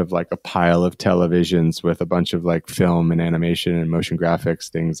consisted of like a pile of televisions with a bunch of like film and animation and motion graphics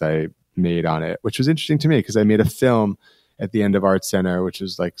things I made on it, which was interesting to me because I made a film at the end of Art Center, which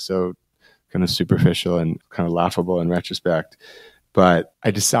was like so kind of superficial and kind of laughable in retrospect. But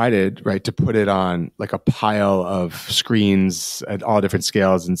I decided, right, to put it on like a pile of screens at all different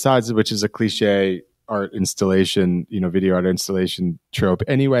scales and sizes, which is a cliche art installation, video art installation trope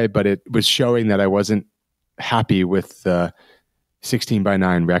anyway. But it was showing that I wasn't happy with the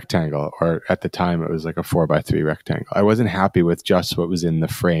 16:9 rectangle, or at the time it was like a 4:3 rectangle. I wasn't happy with just what was in the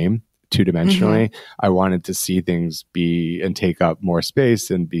frame two-dimensionally. I wanted to see things be and take up more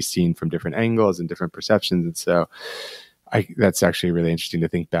space and be seen from different angles and different perceptions. And so that's actually really interesting to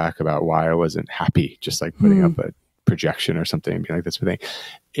think back about why I wasn't happy just like putting up a projection or something and being like this thing.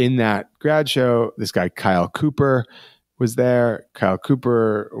 In that grad show, this guy Kyle Cooper was there. Kyle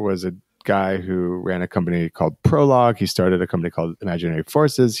Cooper was a guy who ran a company called Prologue. He started a company called Imaginary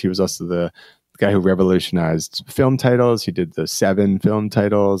Forces. He was also the guy who revolutionized film titles. He did the 7 film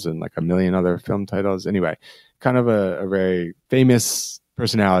titles and like a million other film titles. Anyway, kind of a very famous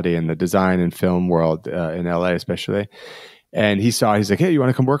personality in the design and film world in LA especially. And he's like, hey, you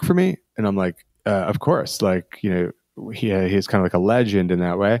want to come work for me? And I'm like, of course. Like, he's kind of like a legend in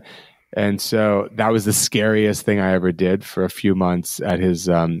that way. And so that was the scariest thing I ever did for a few months at his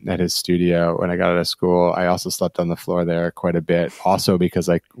studio when I got out of school. I also slept on the floor there quite a bit, also because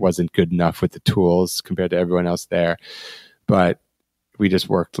I wasn't good enough with the tools compared to everyone else there. But we just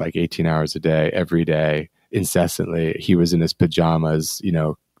worked like 18 hours a day, every day, incessantly. He was in his pajamas,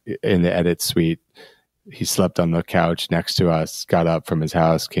 in the edit suite. He slept on the couch next to us, got up from his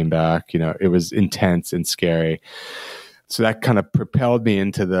house, came back. It was intense and scary. So that kind of propelled me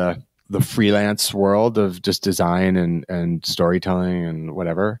into the freelance world of just design and storytelling and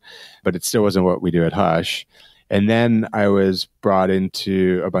whatever. But it still wasn't what we do at Hush. And then I was brought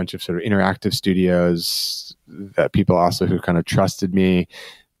into a bunch of sort of interactive studios that people also who kind of trusted me.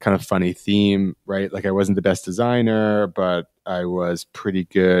 Kind of funny theme, right? Like I wasn't the best designer, but I was pretty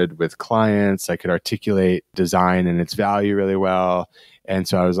good with clients. I could articulate design and its value really well. And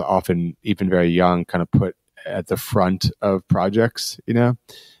so I was often, even very young, kind of put at the front of projects,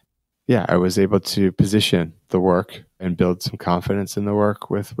 Yeah, I was able to position the work and build some confidence in the work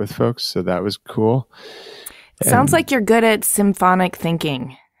with folks. So that was cool. Sounds like you're good at symphonic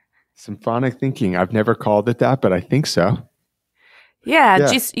thinking. Symphonic thinking. I've never called it that, but I think so. Yeah,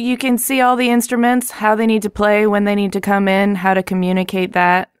 just you can see all the instruments, how they need to play, when they need to come in, how to communicate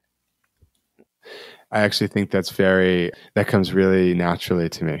that. I actually think that comes really naturally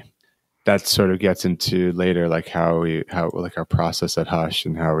to me. That sort of gets into later, like how our process at Hush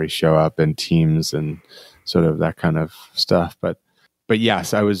and how we show up in teams and sort of that kind of stuff. But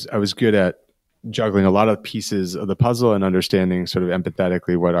yes, I was good at juggling a lot of pieces of the puzzle and understanding sort of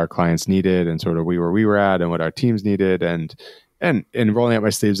empathetically what our clients needed and sort of we were at and what our teams needed and rolling up my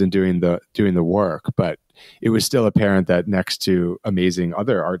sleeves and doing the work. But it was still apparent that next to amazing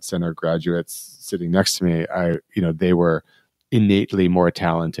other Art Center graduates sitting next to me, they were innately more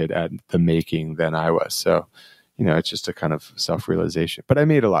talented at the making than I was. So, it's just a kind of self-realization. But I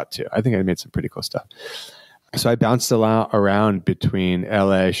made a lot too. I think I made some pretty cool stuff. So I bounced a lot around between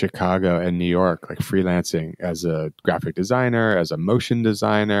LA, Chicago, and New York, like freelancing as a graphic designer, as a motion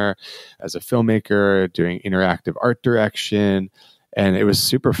designer, as a filmmaker, doing interactive art direction. And it was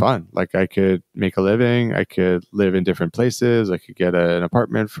super fun. Like I could make a living. I could live in different places. I could get an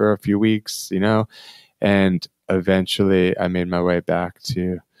apartment for a few weeks, and eventually I made my way back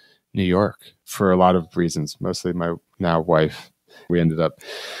to New York for a lot of reasons, mostly my now wife We ended up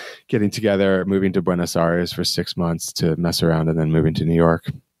getting together, moving to Buenos Aires for 6 months to mess around, and then moving to New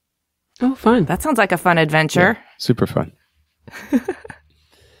York. Oh, fun. That sounds like a fun adventure. Yeah, super fun.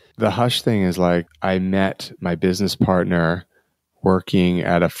 The Hush thing is like, I met my business partner working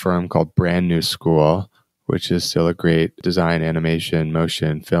at a firm called Brand New School, which is still a great design, animation,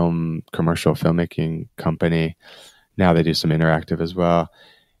 motion, film, commercial filmmaking company. Now they do some interactive as well.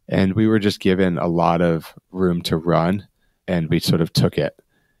 And we were just given a lot of room to run, and we sort of took it.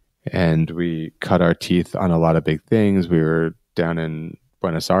 And we cut our teeth on a lot of big things. We were down in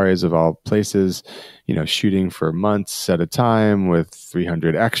Buenos Aires, of all places, shooting for months at a time with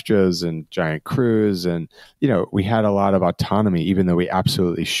 300 extras and giant crews. And, we had a lot of autonomy, even though we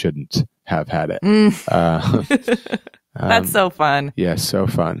absolutely shouldn't have had it. That's so fun. Yeah, so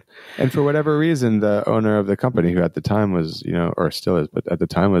fun. And for whatever reason, the owner of the company, who at the time was, or still is, but at the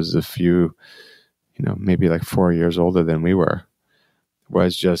time was a few, maybe like 4 years older than we were,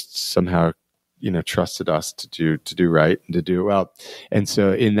 was just somehow trusted us to do right and to do it well. And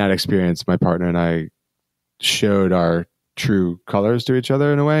so in that experience, my partner and I showed our true colors to each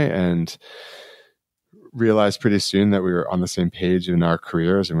other in a way, and realized pretty soon that we were on the same page in our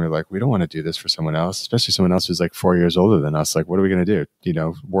careers. And we were like, we don't want to do this for someone else, especially someone else who's like 4 years older than us. Like, what are we going to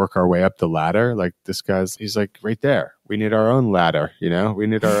do? Work our way up the ladder? Like, he's like right there. We need our own ladder, we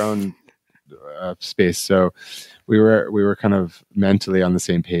need our own space. So we were kind of mentally on the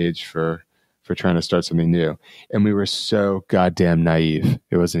same page for trying to start something new. And we were so goddamn naive.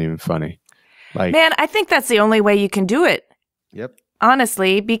 It wasn't even funny. Like, man, I think that's the only way you can do it. Yep.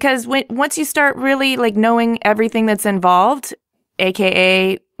 Honestly, because once you start really like knowing everything that's involved,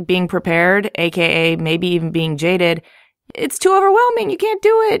 aka being prepared, aka maybe even being jaded, it's too overwhelming. You can't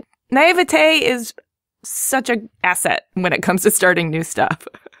do it. Naivete is such an asset when it comes to starting new stuff.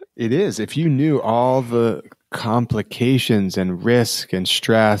 It is. If you knew all the complications and risk and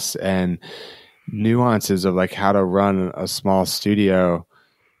stress and nuances of like how to run a small studio,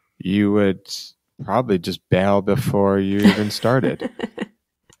 you would probably just bail before you even started.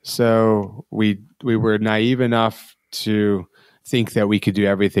 So we were naive enough to think that we could do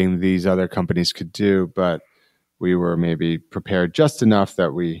everything these other companies could do, but we were maybe prepared just enough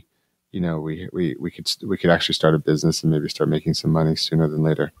that we could actually start a business and maybe start making some money sooner than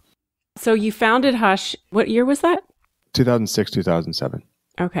later. So you founded Hush. What year was that? 2006, 2007.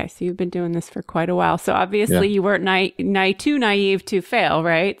 Okay, so you've been doing this for quite a while. So obviously you weren't too naive to fail,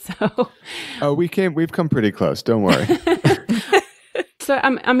 right? So we've come pretty close. Don't worry. So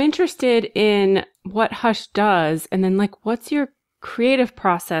I'm interested in what Hush does, and then like, what's your creative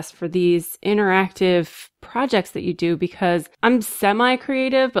process for these interactive projects that you do? Because I'm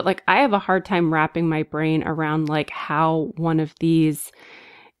semi-creative, but like I have a hard time wrapping my brain around like how one of these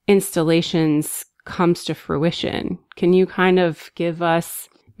installations comes to fruition. Can you kind of give us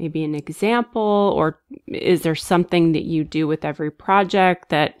maybe an example, or is there something that you do with every project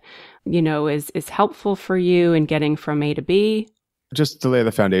that, is helpful for you in getting from A to B? Just to lay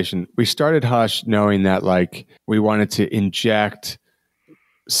the foundation, we started Hush knowing that like we wanted to inject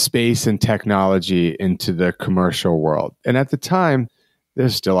space and technology into the commercial world. And at the time,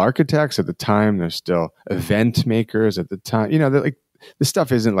 there's still architects. At the time, there's still event makers. At the time, like this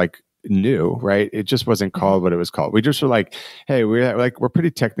stuff isn't like new, right? It just wasn't called what it was called. We just were like, hey, we're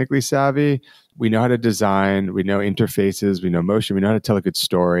pretty technically savvy. We know how to design. We know interfaces. We know motion. We know how to tell a good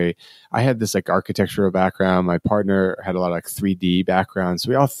story. I had this like architectural background. My partner had a lot of like 3D background. So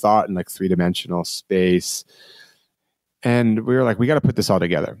we all thought in like three-dimensional space. And we were like, we got to put this all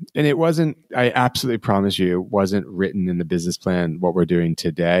together. And it wasn't, I absolutely promise you, it wasn't written in the business plan what we're doing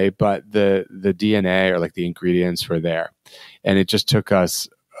today, but the DNA or like the ingredients were there. And it just took us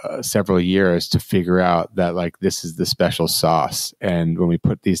several years to figure out that like this is the special sauce. And when we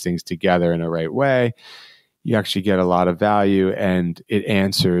put these things together in a right way, you actually get a lot of value, and it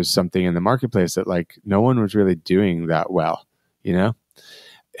answers something in the marketplace that like no one was really doing that well,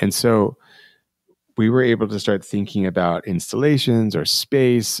 And so we were able to start thinking about installations or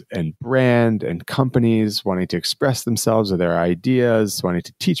space and brand and companies wanting to express themselves or their ideas, wanting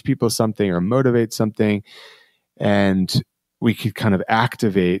to teach people something or motivate something. And we could kind of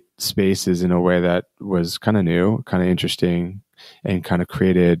activate spaces in a way that was kind of new, kind of interesting, and kind of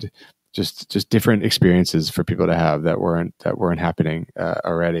created just different experiences for people to have that weren't happening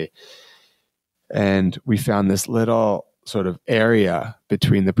already. And we found this little sort of area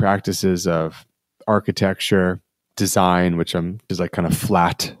between the practices of architecture, design, which is like kind of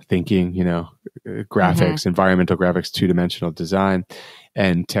flat thinking, graphics, environmental graphics, two-dimensional design,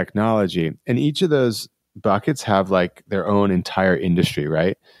 and technology. And each of those buckets have like their own entire industry,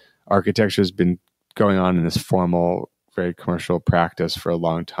 right? Architecture has been going on in this formal very commercial practice for a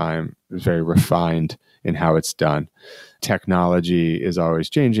long time. It was very refined in how it's done. Technology is always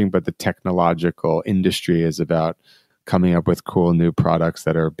changing, but the technological industry is about coming up with cool new products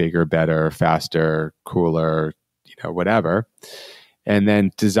that are bigger, better, faster, cooler, whatever. And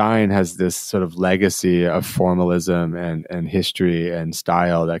then design has this sort of legacy of formalism and history and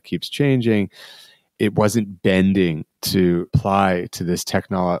style that keeps changing. It wasn't bending to apply to this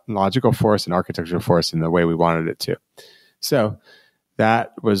technological force and architectural force in the way we wanted it to. So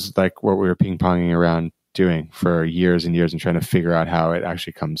that was like what we were ping-ponging around doing for years and years and trying to figure out how it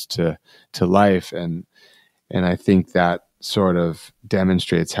actually comes to life. And I think that sort of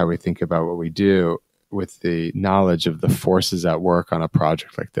demonstrates how we think about what we do with the knowledge of the forces at work on a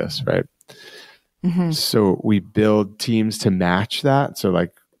project like this, right? Mm-hmm. So we build teams to match that. So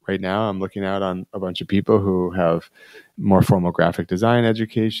like right now, I'm looking out on a bunch of people who have more formal graphic design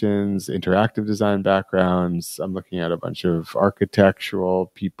educations, interactive design backgrounds. I'm looking at a bunch of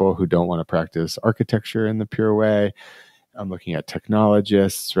architectural people who don't want to practice architecture in the pure way. I'm looking at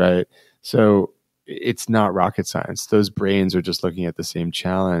technologists, right? So it's not rocket science. Those brains are just looking at the same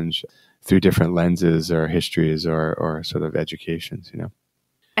challenge through different lenses or histories or sort of educations,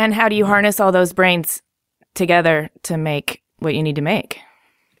 And how do you harness all those brains together to make what you need to make?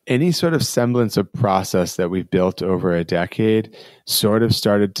 Any sort of semblance of process that we've built over a decade sort of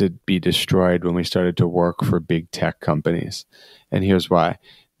started to be destroyed when we started to work for big tech companies. And here's why.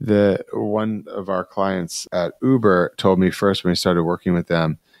 One of our clients at Uber told me first when we started working with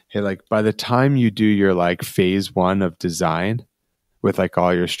them, hey, like by the time you do your like phase 1 of design with like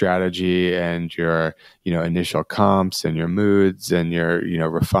all your strategy and your, initial comps and your moods and your,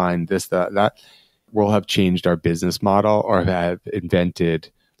 refined this, that, we'll have changed our business model or have invented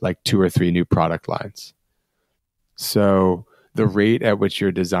like 2 or 3 new product lines. So the rate at which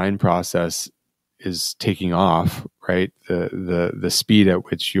your design process is taking off, right? The speed at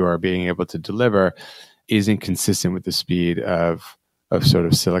which you are being able to deliver isn't consistent with the speed of sort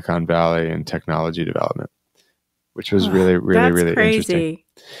of Silicon Valley and technology development, which was really crazy. Interesting.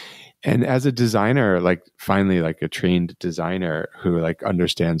 And as a designer, like finally like a trained designer who like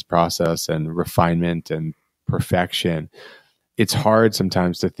understands process and refinement and perfection, it's hard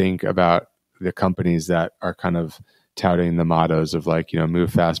sometimes to think about the companies that are kind of touting the mottos of like,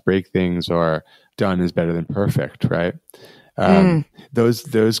 move fast, break things, or done is better than perfect, right?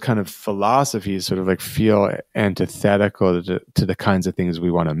 Those kind of philosophies sort of like feel antithetical to the kinds of things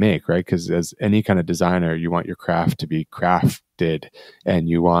we want to make, right? Because as any kind of designer, you want your craft to be crafted and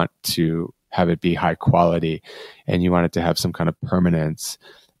you want to have it be high quality and you want it to have some kind of permanence.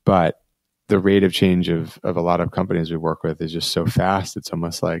 But the rate of change of a lot of companies we work with is just so fast. It's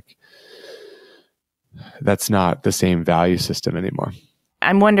almost like that's not the same value system anymore.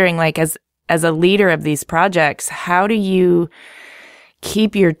 I'm wondering, like, as a leader of these projects, how do you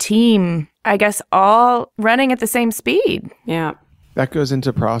keep your team, I guess, all running at the same speed? Yeah. That goes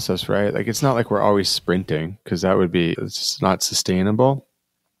into process, right? Like, it's not like we're always sprinting because it's just not sustainable.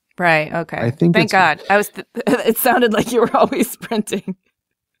 Right. Okay. I think Thank God. It sounded like you were always sprinting.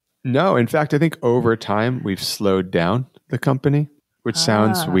 No, in fact, I think over time we've slowed down the company, which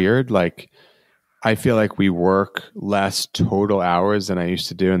sounds weird. Like, I feel like we work less total hours than I used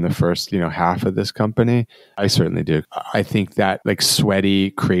to do in the first, half of this company. I certainly do. I think that like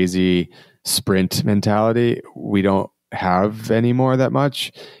sweaty, crazy sprint mentality, we don't have anymore that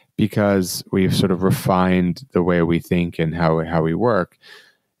much because we've sort of refined the way we think and how we work.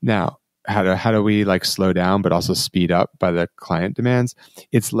 Now, how do we like slow down but also speed up by the client demands?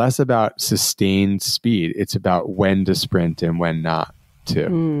 It's less about sustained speed. It's about when to sprint and when not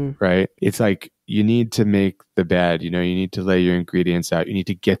to, right? It's like you need to make the bed, you need to lay your ingredients out. You need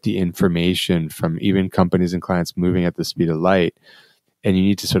to get the information from even companies and clients moving at the speed of light, and you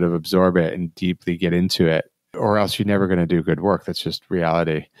need to sort of absorb it and deeply get into it, or else you're never going to do good work. That's just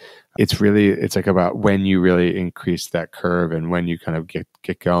reality. It's like about when you really increase that curve and when you kind of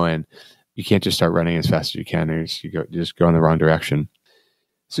get going. You can't just start running as fast as you can, or you just go in the wrong direction.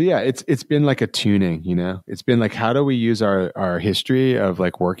 So yeah, it's been like a tuning, It's been like, how do we use our history of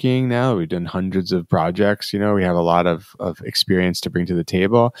like working now? We've done hundreds of projects, we have a lot of experience to bring to the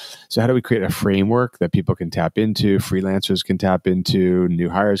table. So how do we create a framework that people can tap into, freelancers can tap into, new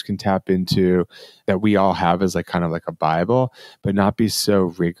hires can tap into, that we all have as like kind of like a Bible, but not be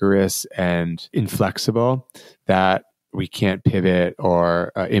so rigorous and inflexible that we can't pivot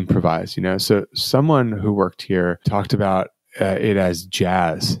or improvise, So someone who worked here talked about it as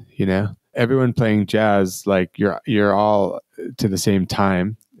jazz, Everyone playing jazz, like you're all to the same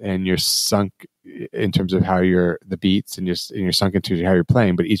time and you're sunk in terms of how the beats, and you're sunk into how you're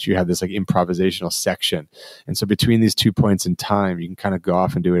playing, but each of you have this like improvisational section. And so between these 2 points in time, you can kind of go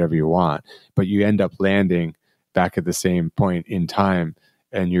off and do whatever you want, but you end up landing back at the same point in time,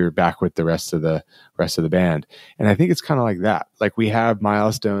 and you're back with the rest of the band. And I think it's kind of like that. Like we have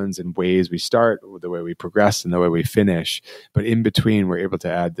milestones and ways we start, the way we progress and the way we finish. But in between, we're able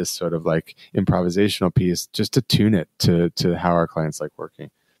to add this sort of like improvisational piece just to tune it to how our clients like working.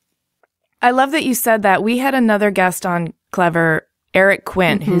 I love that you said that. We had another guest on Clever, Eric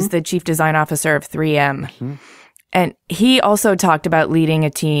Quint, who's the chief design officer of 3M. And he also talked about leading a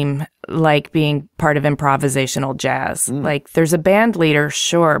team like being part of improvisational jazz. Like there's a band leader,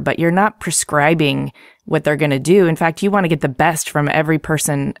 sure, but you're not prescribing what they're going to do. In fact, you want to get the best from every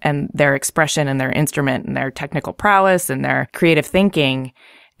person and their expression and their instrument and their technical prowess and their creative thinking.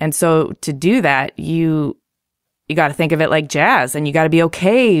 And so to do that, you got to think of it like jazz, and you got to be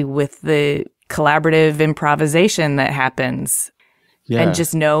okay with the collaborative improvisation that happens. Yeah. And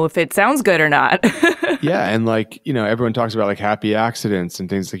just know if it sounds good or not. Yeah. And like, everyone talks about like happy accidents and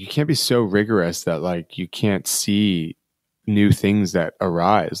things. Like you can't be so rigorous that like you can't see new things that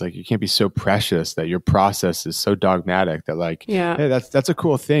arise. Like you can't be so precious that your process is so dogmatic that like, hey, that's a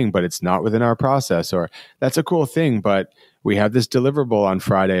cool thing, but it's not within our process. Or that's a cool thing, but we have this deliverable on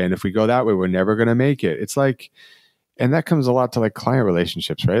Friday, and if we go that way, we're never going to make it. It's like, and that comes a lot to like client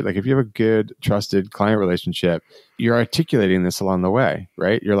relationships, right? Like if you have a good, trusted client relationship, you're articulating this along the way,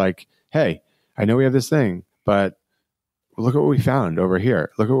 right? You're like, hey, I know we have this thing, but look at what we found over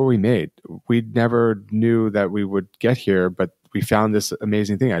here. Look at what we made. We never knew that we would get here, but we found this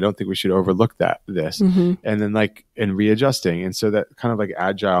amazing thing. I don't think we should overlook this. And then like, and readjusting. And so that kind of like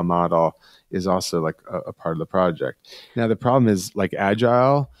agile model is also like a part of the project. Now, the problem is like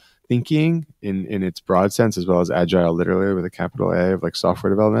agile thinking in its broad sense, as well as agile literally with a capital A of like software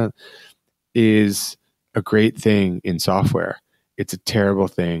development, is a great thing in software. It's a terrible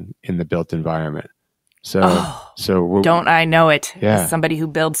thing in the built environment. So don't I know it? Yeah. As somebody who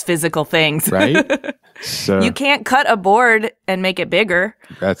builds physical things, right? So you can't cut a board and make it bigger.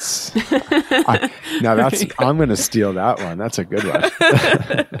 I'm going to steal that one. That's a good one.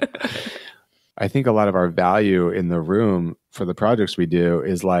 I think a lot of our value in the room for the projects we do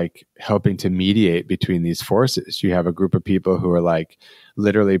is like helping to mediate between these forces. You have a group of people who are like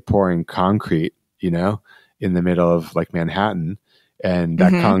literally pouring concrete, in the middle of like Manhattan, and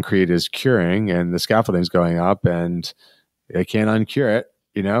that concrete is curing and the scaffolding's going up and they can't uncure it,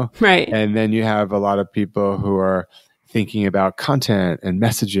 Right. And then you have a lot of people who are thinking about content and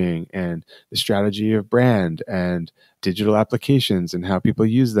messaging and the strategy of brand and digital applications and how people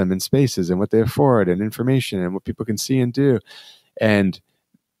use them in spaces and what they afford and information and what people can see and do. And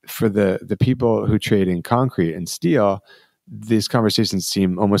for the people who trade in concrete and steel, these conversations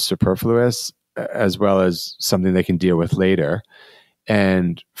seem almost superfluous, as well as something they can deal with later.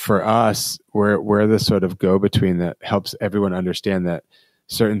 And for us, we're the sort of go-between that helps everyone understand that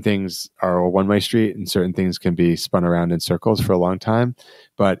certain things are a one-way street and certain things can be spun around in circles for a long time.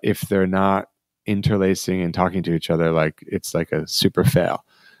 But if they're not interlacing and talking to each other, like it's like a super fail.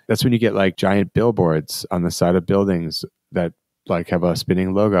 That's when you get like giant billboards on the side of buildings that like have a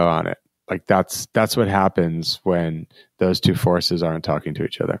spinning logo on it. Like that's what happens when those two forces aren't talking to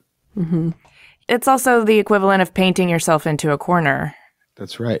each other. It's also the equivalent of painting yourself into a corner.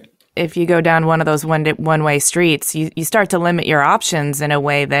 That's right. If you go down one of those one-way streets, you start to limit your options in a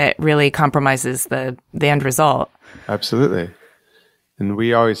way that really compromises the end result. Absolutely. And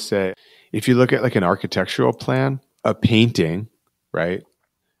we always say, if you look at like an architectural plan, a painting, right,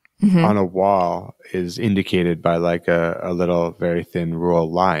 on a wall is indicated by like a little very thin rule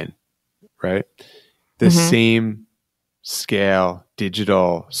line, right? The same scale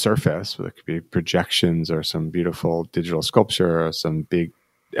digital surface, whether it could be projections or some beautiful digital sculpture or some big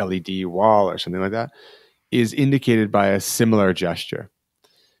LED wall or something like that, is indicated by a similar gesture.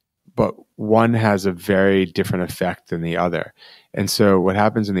 But one has a very different effect than the other. And so what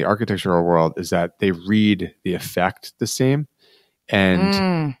happens in the architectural world is that they read the effect the same.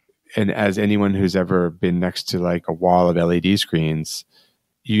 And as anyone who's ever been next to like a wall of LED screens,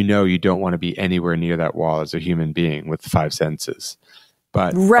 you don't want to be anywhere near that wall as a human being with 5 senses.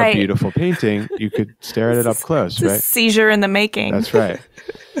 But a beautiful painting, you could stare at it up close, right? Seizure in the making. That's right.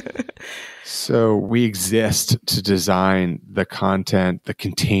 So we exist to design the content, the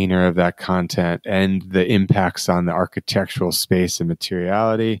container of that content, and the impacts on the architectural space and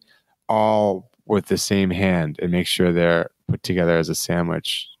materiality, all with the same hand, and make sure they're put together as a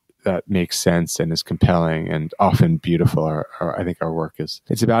sandwich that makes sense and is compelling and often beautiful. I think our work is.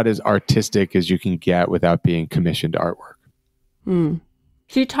 It's about as artistic as you can get without being commissioned artwork.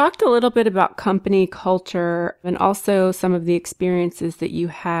 You talked a little bit about company culture and also some of the experiences that you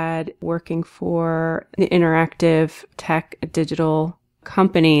had working for the interactive tech digital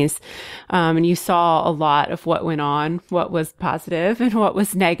companies. And you saw a lot of what went on, what was positive and what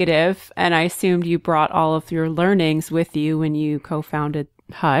was negative. And I assumed you brought all of your learnings with you when you co-founded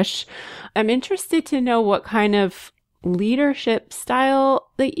Hush. I'm interested to know what kind of leadership style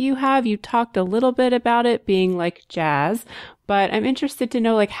that you have. You talked a little bit about it being like jazz, but I'm interested to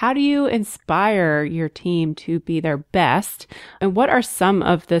know, like, how do you inspire your team to be their best? And what are some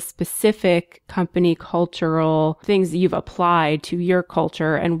of the specific company cultural things that you've applied to your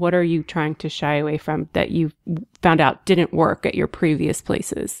culture? And what are you trying to shy away from that you found out didn't work at your previous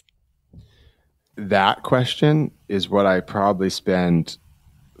places? That question is what I probably spend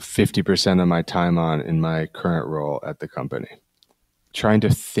 50% of my time on in my current role at the company, trying to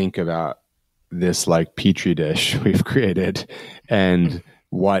think about this like petri dish we've created and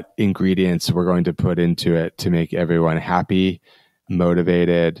what ingredients we're going to put into it to make everyone happy,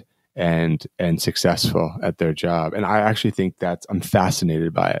 motivated, and successful at their job. And I actually think I'm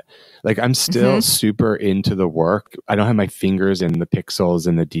fascinated by it. Like, I'm still super into the work. I don't have my fingers in the pixels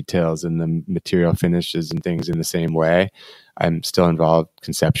and the details and the material finishes and things in the same way. I'm still involved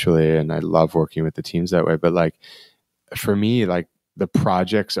conceptually, and I love working with the teams that way. But like, for me, like, the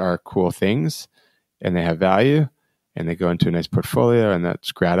projects are cool things and they have value and they go into a nice portfolio, and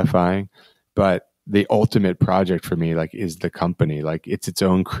that's gratifying. But the ultimate project for me, like, is the company. Like, it's its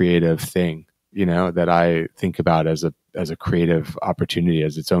own creative thing, you know, that I think about as a creative opportunity,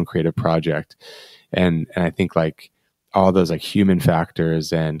 as its own creative project. And I think like all those like human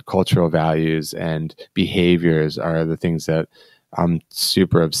factors and cultural values and behaviors are the things that I'm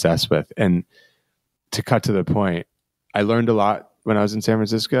super obsessed with. And to cut to the point, I learned a lot when I was in San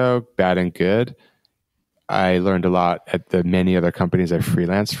Francisco, bad and good. I learned a lot at the many other companies I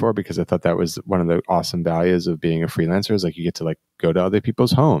freelanced for, because I thought that was one of the awesome values of being a freelancer, is like you get to like go to other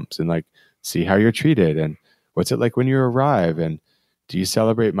people's homes and like see how you're treated, and what's it like when you arrive, and do you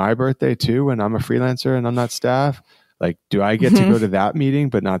celebrate my birthday too when I'm a freelancer and I'm not staff? Like, do I get to go to that meeting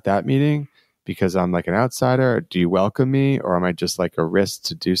but not that meeting because I'm like an outsider? Do you welcome me, or am I just like a risk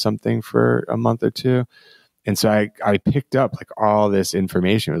to do something for a month or two? And so I picked up like all this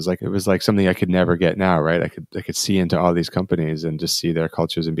information. It was like something I could never get now, right? I could see into all these companies and just see their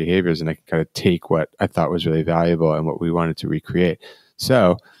cultures and behaviors, and I could kind of take what I thought was really valuable and what we wanted to recreate.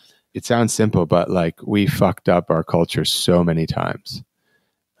 So it sounds simple, but like, we fucked up our culture so many times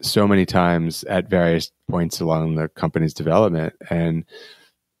at various points along the company's development. And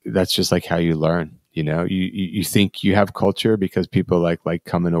that's just like how you learn. You know, you think you have culture because people like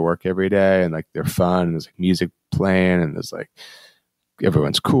coming to work every day, and like they're fun, and there's like music playing, and there's like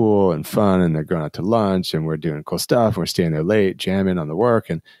everyone's cool and fun, and they're going out to lunch, and we're doing cool stuff, and we're staying there late, jamming on the work,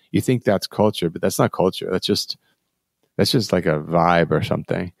 and you think that's culture, but that's not culture. That's just like a vibe or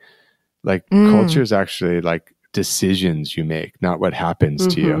something. Like culture is actually like decisions you make, not what happens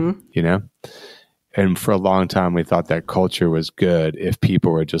to you, you know? And for a long time, we thought that culture was good if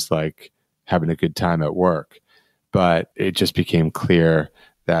people were just like having a good time at work. But it just became clear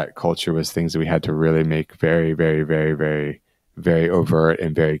that culture was things that we had to really make very, very, very, very, very overt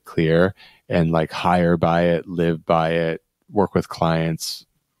and very clear, and like hire by it, live by it, work with clients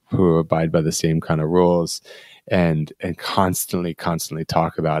who abide by the same kind of rules, and constantly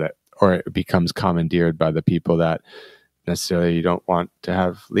talk about it, or it becomes commandeered by the people that necessarily you don't want to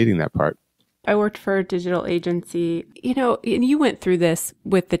have leading that part. I worked for a digital agency, you know, and you went through this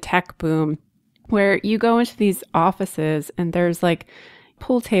with the tech boom, where you go into these offices and there's like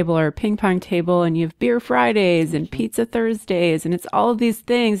pool table or ping pong table, and you have beer Fridays and pizza Thursdays, and it's all of these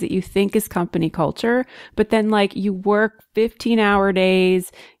things that you think is company culture. But then like, you work 15-hour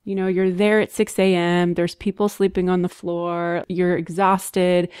days, you know, you're there at 6 a.m. There's people sleeping on the floor. You're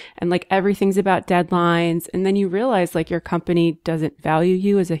exhausted, and like everything's about deadlines. And then you realize like your company doesn't value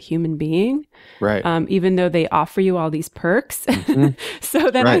you as a human being, right? Even though they offer you all these perks.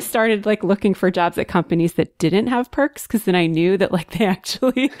 So then I started like looking for jobs at companies that didn't have perks, because then I knew that like they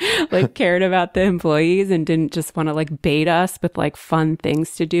actually like cared about the employees and didn't just want to like bait us with like fun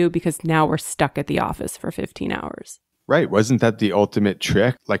things to do, because now we're stuck at the office for 15 hours. Right. Wasn't that the ultimate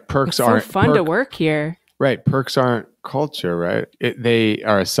trick? Like, perks aren't so fun to work here. Right. Perks aren't culture, right? They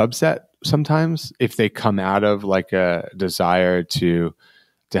are a subset sometimes, if they come out of like a desire to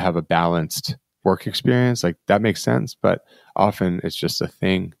have a balanced work experience. Like, that makes sense, but often it's just a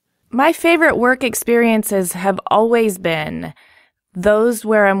thing. My favorite work experiences have always been those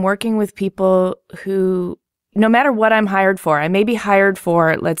where I'm working with people who no matter what I'm hired for, I may be hired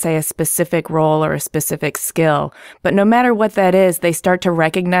for, let's say, a specific role or a specific skill, but no matter what that is, they start to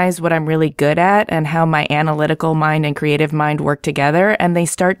recognize what I'm really good at and how my analytical mind and creative mind work together, and they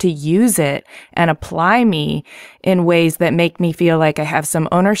start to use it and apply me in ways that make me feel like I have some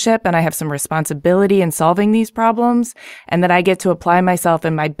ownership and I have some responsibility in solving these problems, and that I get to apply myself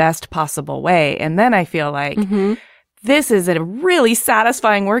in my best possible way. And then I feel like this is a really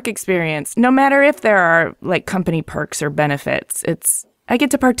satisfying work experience, no matter if there are like company perks or benefits. I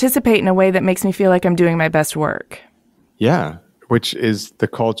get to participate in a way that makes me feel like I'm doing my best work. Yeah, which is the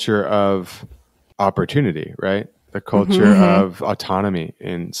culture of opportunity, right? The culture of autonomy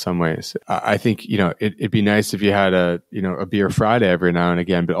in some ways. I think, it'd be nice if you had a beer Friday every now and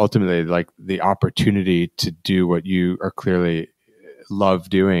again, but ultimately like the opportunity to do what you are clearly love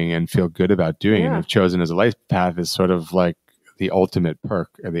doing and feel good about doing and have chosen as a life path is sort of like the ultimate perk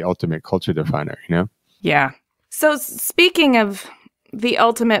or the ultimate culture definer, Yeah. So speaking of the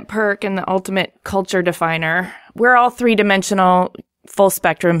ultimate perk and the ultimate culture definer, we're all three-dimensional, full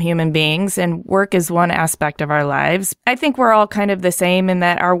spectrum human beings, and work is one aspect of our lives. I think we're all kind of the same in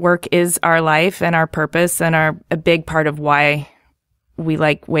that our work is our life and our purpose and a big part of why we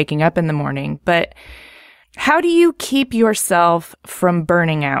like waking up in the morning. But how do you keep yourself from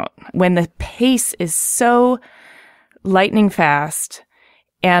burning out when the pace is so lightning fast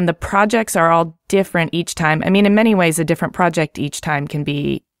and the projects are all different each time? I mean, in many ways, a different project each time can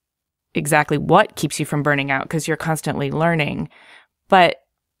be exactly what keeps you from burning out because you're constantly learning. But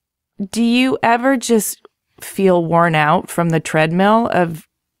do you ever just feel worn out from the treadmill of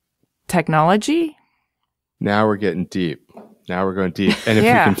technology? Now we're getting deep. Now we're going deep. And if we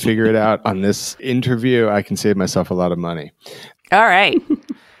can figure it out on this interview, I can save myself a lot of money. All right.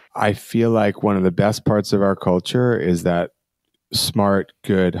 I feel like one of the best parts of our culture is that smart,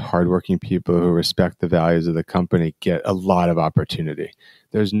 good, hardworking people who respect the values of the company get a lot of opportunity.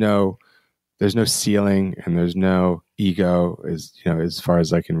 There's no ceiling and there's no ego, as far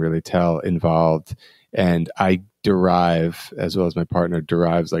as I can really tell, involved. And I derive, as well as my partner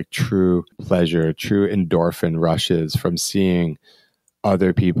derives, like true pleasure, true endorphin rushes from seeing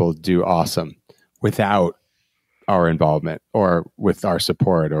other people do awesome without our involvement or with our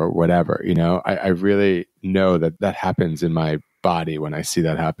support or whatever. I really know that happens in my body when I see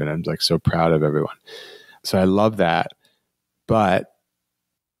that happen. I'm like so proud of everyone. So I love that. But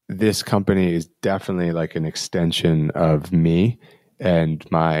this company is definitely like an extension of me and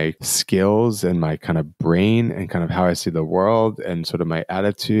my skills and my kind of brain and kind of how I see the world and sort of my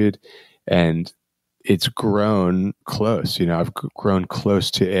attitude. And it's grown close. I've grown close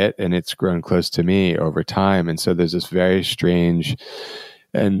to it and it's grown close to me over time. And so there's this very strange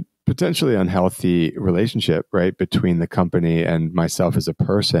and potentially unhealthy relationship, right, between the company and myself as a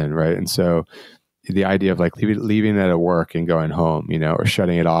person, right? And so the idea of like leaving it at work and going home, or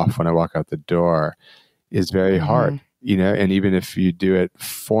shutting it off when I walk out the door is very hard. And even if you do it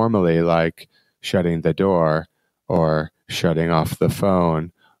formally, like shutting the door or shutting off the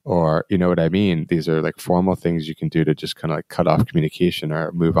phone, or, you know what I mean? These are like formal things you can do to just kind of like cut off communication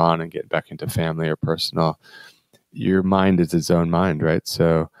or move on and get back into family or personal. Your mind is its own mind, right?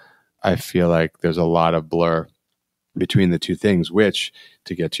 So I feel like there's a lot of blur between the two things, which,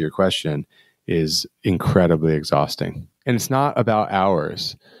 to get to your question, is incredibly exhausting. And it's not about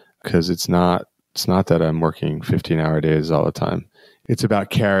hours, because it's not that I'm working 15-hour days all the time. It's about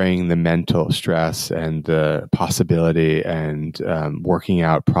carrying the mental stress and the possibility and working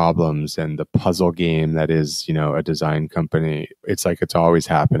out problems and the puzzle game that is, a design company. It's like it's always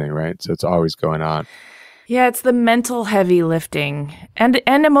happening, right? So it's always going on. Yeah, it's the mental heavy lifting and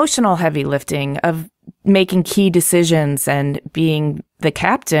emotional heavy lifting of making key decisions and being the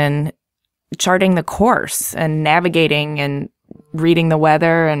captain, charting the course and navigating and reading the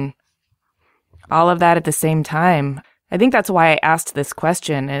weather and all of that at the same time. I think that's why I asked this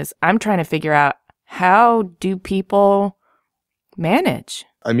question, is I'm trying to figure out, how do people manage?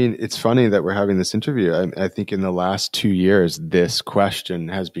 I mean, it's funny that we're having this interview. I think in the last 2 years, this question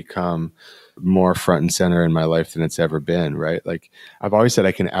has become more front and center in my life than it's ever been, right? Like I've always said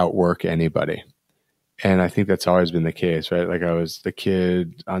I can outwork anybody. And I think that's always been the case, right? Like I was the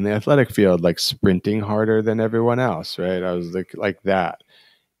kid on the athletic field, like sprinting harder than everyone else, right? I was like that.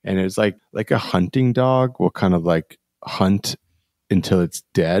 And it's like a hunting dog will kind of like hunt until it's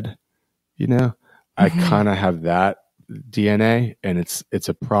dead, you know? I kind of have that DNA, and it's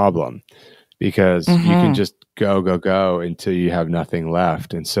a problem because you can just go until you have nothing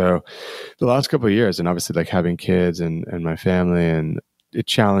left. And so the last couple of years, and obviously like having kids and my family, and it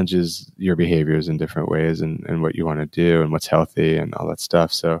challenges your behaviors in different ways and what you want to do and what's healthy and all that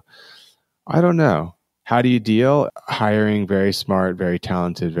stuff. So I don't know. how do you deal? Hiring very smart, very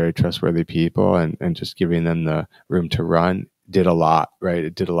talented, very trustworthy people and just giving them the room to run did a lot, right?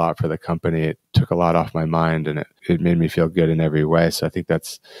 It did a lot for the company. It took a lot off my mind and it made me feel good in every way. So I think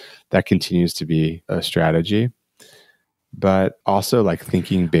that continues to be a strategy. But also like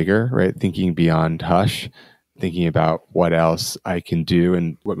thinking bigger, right? Thinking beyond Hush, thinking about what else I can do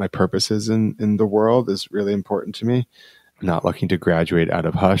and what my purpose is in the world is really important to me. I'm not looking to graduate out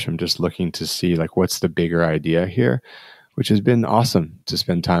of Hush. I'm just looking to see like what's the bigger idea here, which has been awesome to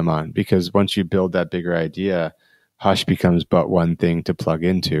spend time on, because once you build that bigger idea, Hush becomes but one thing to plug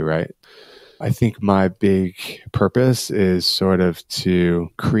into, right? I think my big purpose is sort of to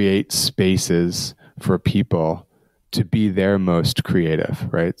create spaces for people to be their most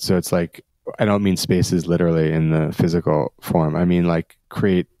creative, right? So it's like, I don't mean spaces literally in the physical form. I mean like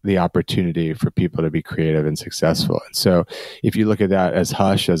create the opportunity for people to be creative and successful. And so if you look at that as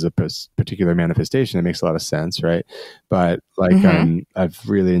Hush as a particular manifestation, it makes a lot of sense, right? But like I've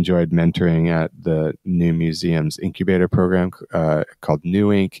really enjoyed mentoring at the New Museum's incubator program called New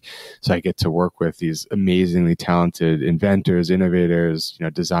Inc. So I get to work with these amazingly talented inventors, innovators,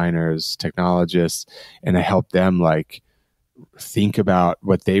 designers, technologists, and I help them like think about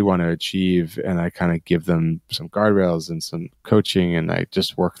what they want to achieve, and I kind of give them some guardrails and some coaching, and I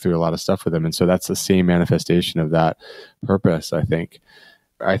just work through a lot of stuff with them. And so that's the same manifestation of that purpose. I think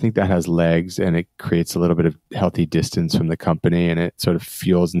that has legs, and it creates a little bit of healthy distance from the company, and it sort of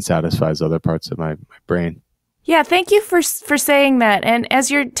fuels and satisfies other parts of my brain. Yeah, thank you for saying that. And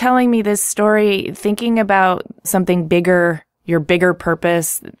as you're telling me this story, thinking about something bigger, your bigger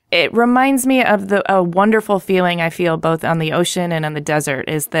purpose, it reminds me of a wonderful feeling I feel both on the ocean and on the desert,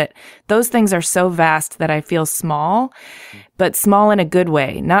 is that those things are so vast that I feel small, but small in a good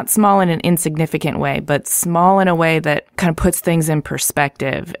way, not small in an insignificant way, but small in a way that kind of puts things in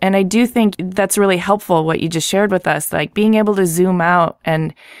perspective. And I do think that's really helpful, what you just shared with us, like being able to zoom out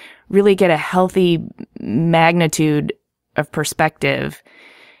and really get a healthy magnitude of perspective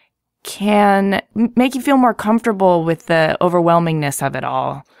can make you feel more comfortable with the overwhelmingness of it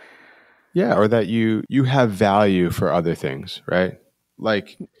all. Yeah, or that you have value for other things, right?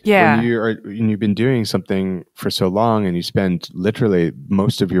 Like when you've been doing something for so long and you spend literally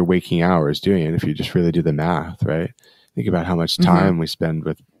most of your waking hours doing it, if you just really do the math, right? Think about how much time we spend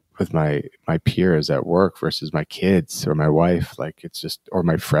with my peers at work versus my kids or my wife, like it's just, or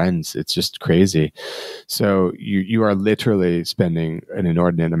my friends. It's just crazy. So you are literally spending an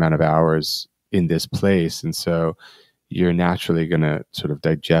inordinate amount of hours in this place. And so you're naturally going to sort of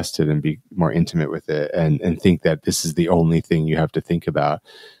digest it and be more intimate with it and think that this is the only thing you have to think about.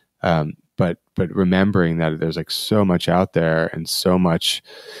 But remembering that there's like so much out there and so much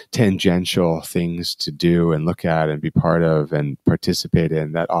tangential things to do and look at and be part of and participate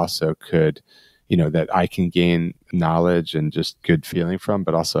in that also could, that I can gain knowledge and just good feeling from,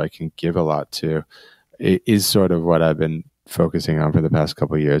 but also I can give a lot to, it is sort of what I've been focusing on for the past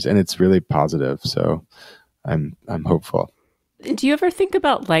couple of years. And it's really positive. So I'm hopeful. Do you ever think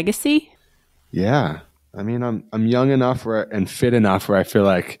about legacy? Yeah. I mean, I'm young enough and fit enough where I feel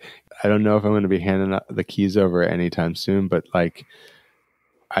like I don't know if I'm going to be handing the keys over anytime soon, but like,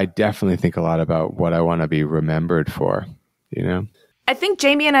 I definitely think a lot about what I want to be remembered for, I think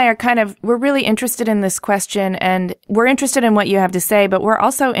Jaime and I are we're really interested in this question, and we're interested in what you have to say, but we're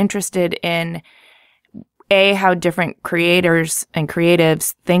also interested in A, how different creators and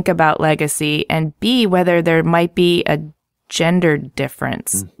creatives think about legacy, and B, whether there might be a gender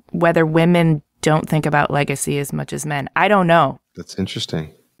difference, whether women don't think about legacy as much as men. I don't know. That's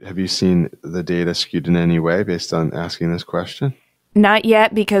interesting. Have you seen the data skewed in any way based on asking this question? Not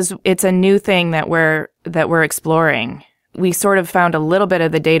yet, because it's a new thing that we're exploring. We sort of found a little bit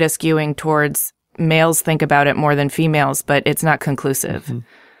of the data skewing towards males think about it more than females, but it's not conclusive.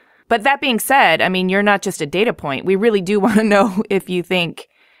 But that being said, I mean, you're not just a data point. We really do want to know if you think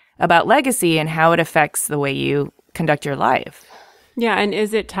about legacy and how it affects the way you conduct your life. Yeah, and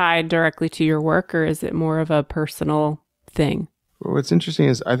is it tied directly to your work, or is it more of a personal thing? Well, what's interesting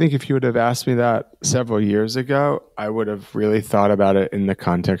is I think if you would have asked me that several years ago, I would have really thought about it in the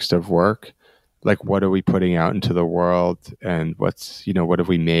context of work. Like, what are we putting out into the world, and what have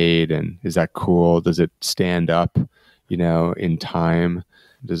we made, and is that cool? Does it stand up, in time?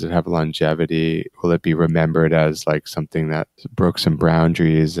 Does it have longevity? Will it be remembered as like something that broke some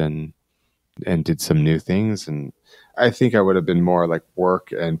boundaries and did some new things? And I think I would have been more like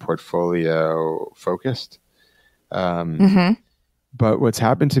work and portfolio focused. But what's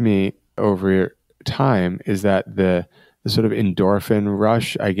happened to me over time is that the sort of endorphin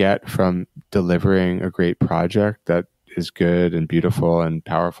rush I get from delivering a great project that is good and beautiful and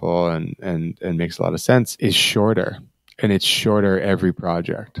powerful and makes a lot of sense is shorter. And it's shorter every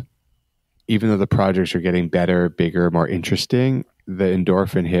project. Even though the projects are getting better, bigger, more interesting, the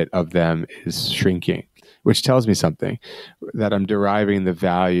endorphin hit of them is shrinking, which tells me something, that I'm deriving the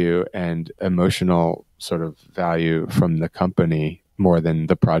value and emotional sort of value from the company more than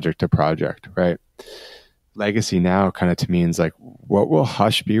the project to project, right? Legacy now kind of to me is like, what will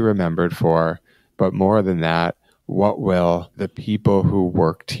Hush be remembered for? But more than that, what will the people who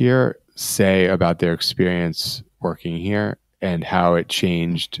worked here say about their experience working here and how it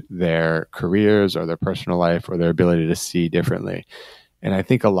changed their careers or their personal life or their ability to see differently? And I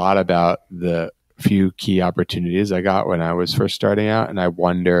think a lot about the few key opportunities I got when I was first starting out. And I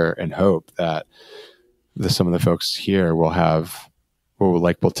wonder and hope that some of the folks here will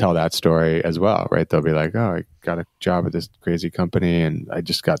tell that story as well, right? They'll be like, oh, I got a job at this crazy company and I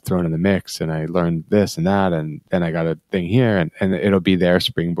just got thrown in the mix and I learned this and that. And then I got a thing here and it'll be their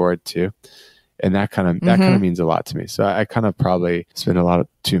springboard too. And that kind of means a lot to me. So I kind of probably spend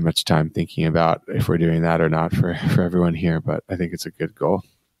too much time thinking about if we're doing that or not for everyone here, but I think it's a good goal.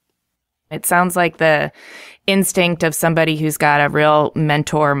 It sounds like the instinct of somebody who's got a real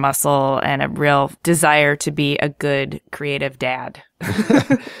mentor muscle and a real desire to be a good creative dad.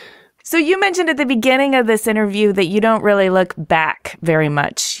 So you mentioned at the beginning of this interview that you don't really look back very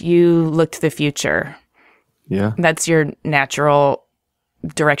much. You look to the future. Yeah. That's your natural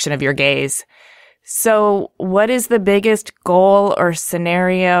direction of your gaze. So what is the biggest goal or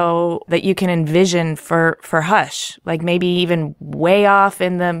scenario that you can envision for Hush? Like maybe even way off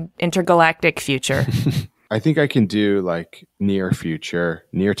in the intergalactic future? I think I can do like near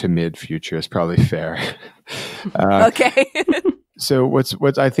to mid future is probably fair. Okay. So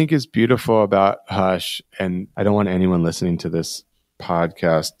what I think is beautiful about Hush, and I don't want anyone listening to this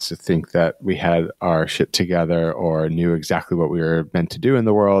podcast to think that we had our shit together or knew exactly what we were meant to do in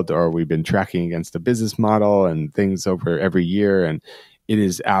the world, or we've been tracking against a business model and things over every year. And it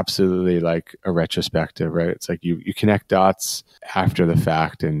is absolutely like a retrospective, right? It's like you connect dots after the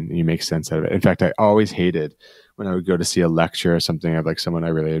fact and you make sense out of it. In fact, I always hated when I would go to see a lecture or something of like someone I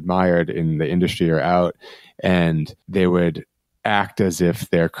really admired in the industry or out, and they would act as if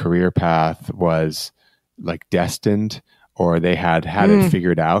their career path was like destined, or they had it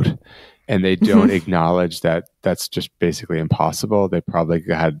figured out, and they don't acknowledge that that's just basically impossible. They probably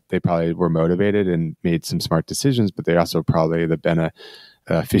were motivated and made some smart decisions, but they also probably have been a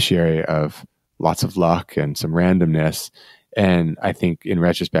beneficiary of lots of luck and some randomness. And I think in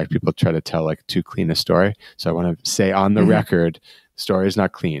retrospect, people try to tell like too clean a story. So I want to say on the record, the story is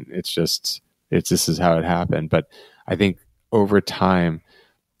not clean. This is how it happened. But I think over time,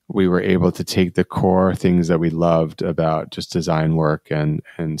 we were able to take the core things that we loved about just design work and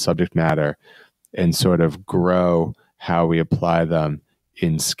subject matter and sort of grow how we apply them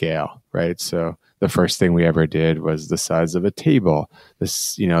in scale, right? So the first thing we ever did was the size of a table. The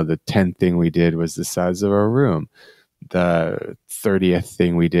 10th thing we did was the size of a room. The 30th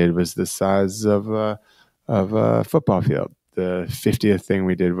thing we did was the size of a football field. The 50th thing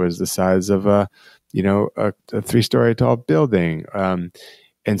we did was the size of a 3-story tall building.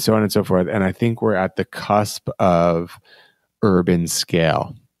 And so on and so forth. And I think we're at the cusp of urban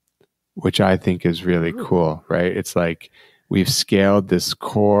scale, which I think is really cool, right? It's like we've scaled this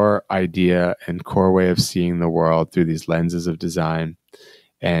core idea and core way of seeing the world through these lenses of design,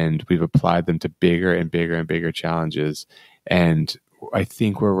 and we've applied them to bigger and bigger and bigger challenges. And I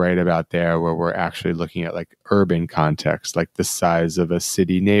think we're right about there where we're actually looking at like urban context, like the size of a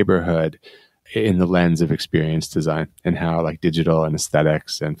city neighborhood, in the lens of experience design and how like digital and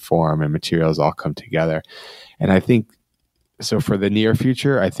aesthetics and form and materials all come together. And I think, so for the near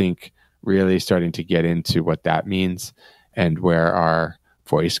future, I think really starting to get into what that means and where our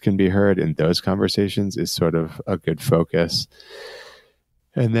voice can be heard in those conversations is sort of a good focus.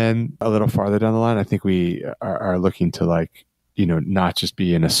 And then a little farther down the line, I think we are looking to like, not just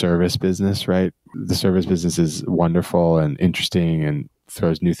be in a service business, right? The service business is wonderful and interesting and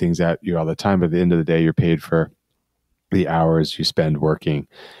throws new things at you all the time. But at the end of the day, you're paid for the hours you spend working.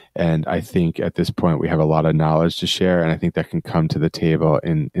 And I think at this point, we have a lot of knowledge to share. And I think that can come to the table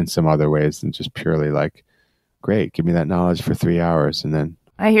in some other ways than just purely like, great, give me that knowledge for 3 hours. And then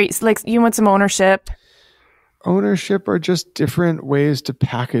I hear you. Like you want some ownership. Ownership are just different ways to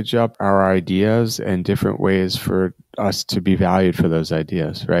package up our ideas and different ways for us to be valued for those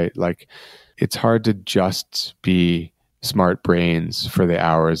ideas, right? Like it's hard to just be smart brains for the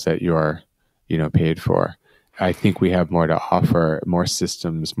hours that you're, paid for. I think we have more to offer, more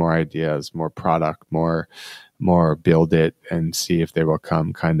systems, more ideas, more product, more build it and see if they will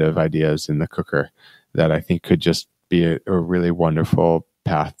come kind of ideas in the cooker that I think could just be a really wonderful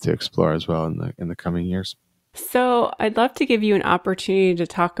path to explore as well in the coming years. So I'd love to give you an opportunity to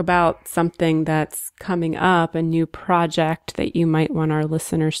talk about something that's coming up, a new project that you might want our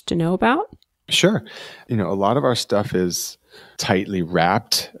listeners to know about. Sure. A lot of our stuff is tightly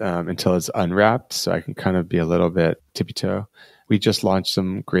wrapped until it's unwrapped. So I can kind of be a little bit tippy-toe. We just launched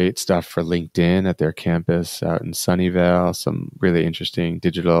some great stuff for LinkedIn at their campus out in Sunnyvale, some really interesting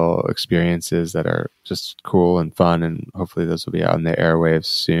digital experiences that are just cool and fun. And hopefully those will be out in the airwaves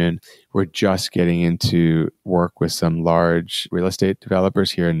soon. We're just getting into work with some large real estate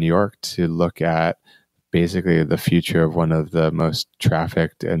developers here in New York to look at basically the future of one of the most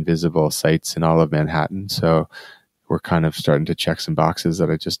trafficked and visible sites in all of Manhattan. So we're kind of starting to check some boxes that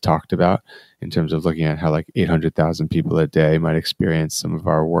I just talked about in terms of looking at how like 800,000 people a day might experience some of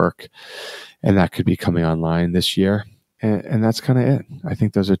our work. And that could be coming online this year. And that's kind of it. I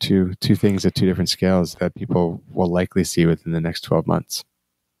think those are two things at two different scales that people will likely see within the next 12 months.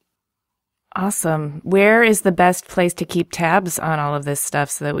 Awesome. Where is the best place to keep tabs on all of this stuff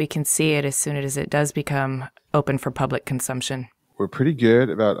so that we can see it as soon as it does become open for public consumption? We're pretty good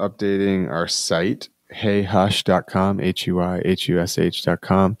about updating our site, heyhush.com,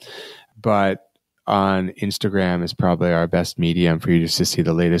 HUIHUSH.com. But on Instagram is probably our best medium for you just to see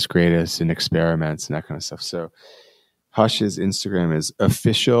the latest, greatest and experiments and that kind of stuff. So Hush's Instagram is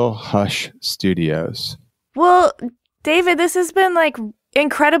official Hush Studios. Well, David, this has been like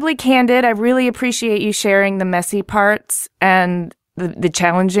incredibly candid. I really appreciate you sharing the messy parts and the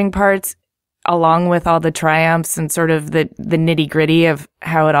challenging parts, along with all the triumphs and sort of the nitty gritty of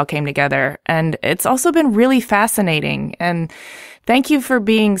how it all came together. And it's also been really fascinating. And thank you for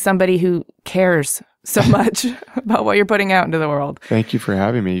being somebody who cares so much about what you're putting out into the world. Thank you for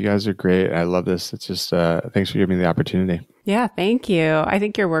having me. You guys are great. I love this. It's just, thanks for giving me the opportunity. Yeah, thank you. I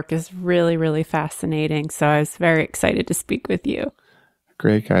think your work is really, really fascinating. So I was very excited to speak with you.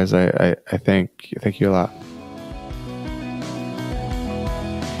 Great, guys. I thank you a lot.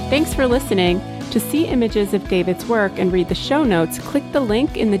 Thanks for listening. To see images of David's work and read the show notes, click the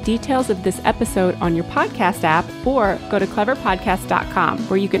link in the details of this episode on your podcast app or go to cleverpodcast.com,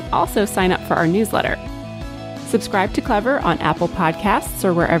 where you can also sign up for our newsletter. Subscribe to Clever on Apple Podcasts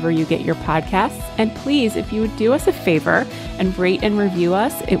or wherever you get your podcasts. And please, if you would do us a favor and rate and review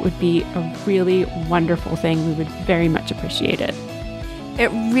us, it would be a really wonderful thing. We would very much appreciate it. It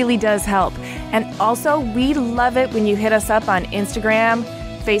really does help. And also, we love it when you hit us up on Instagram,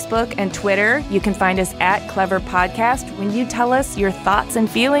 Facebook, and Twitter. You can find us at Clever Podcast. When you tell us your thoughts and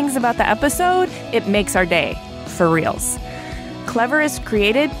feelings about the episode, it makes our day, for reals. Clever is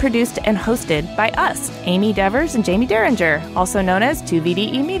created, produced, and hosted by us, Amy Devers and Jaime Derringer, also known as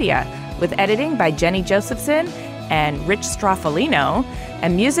 2VDE Media, with editing by Jennie Josephson and Rich Straffolino,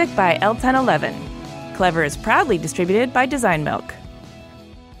 and music by L1011. Clever is proudly distributed by Design Milk.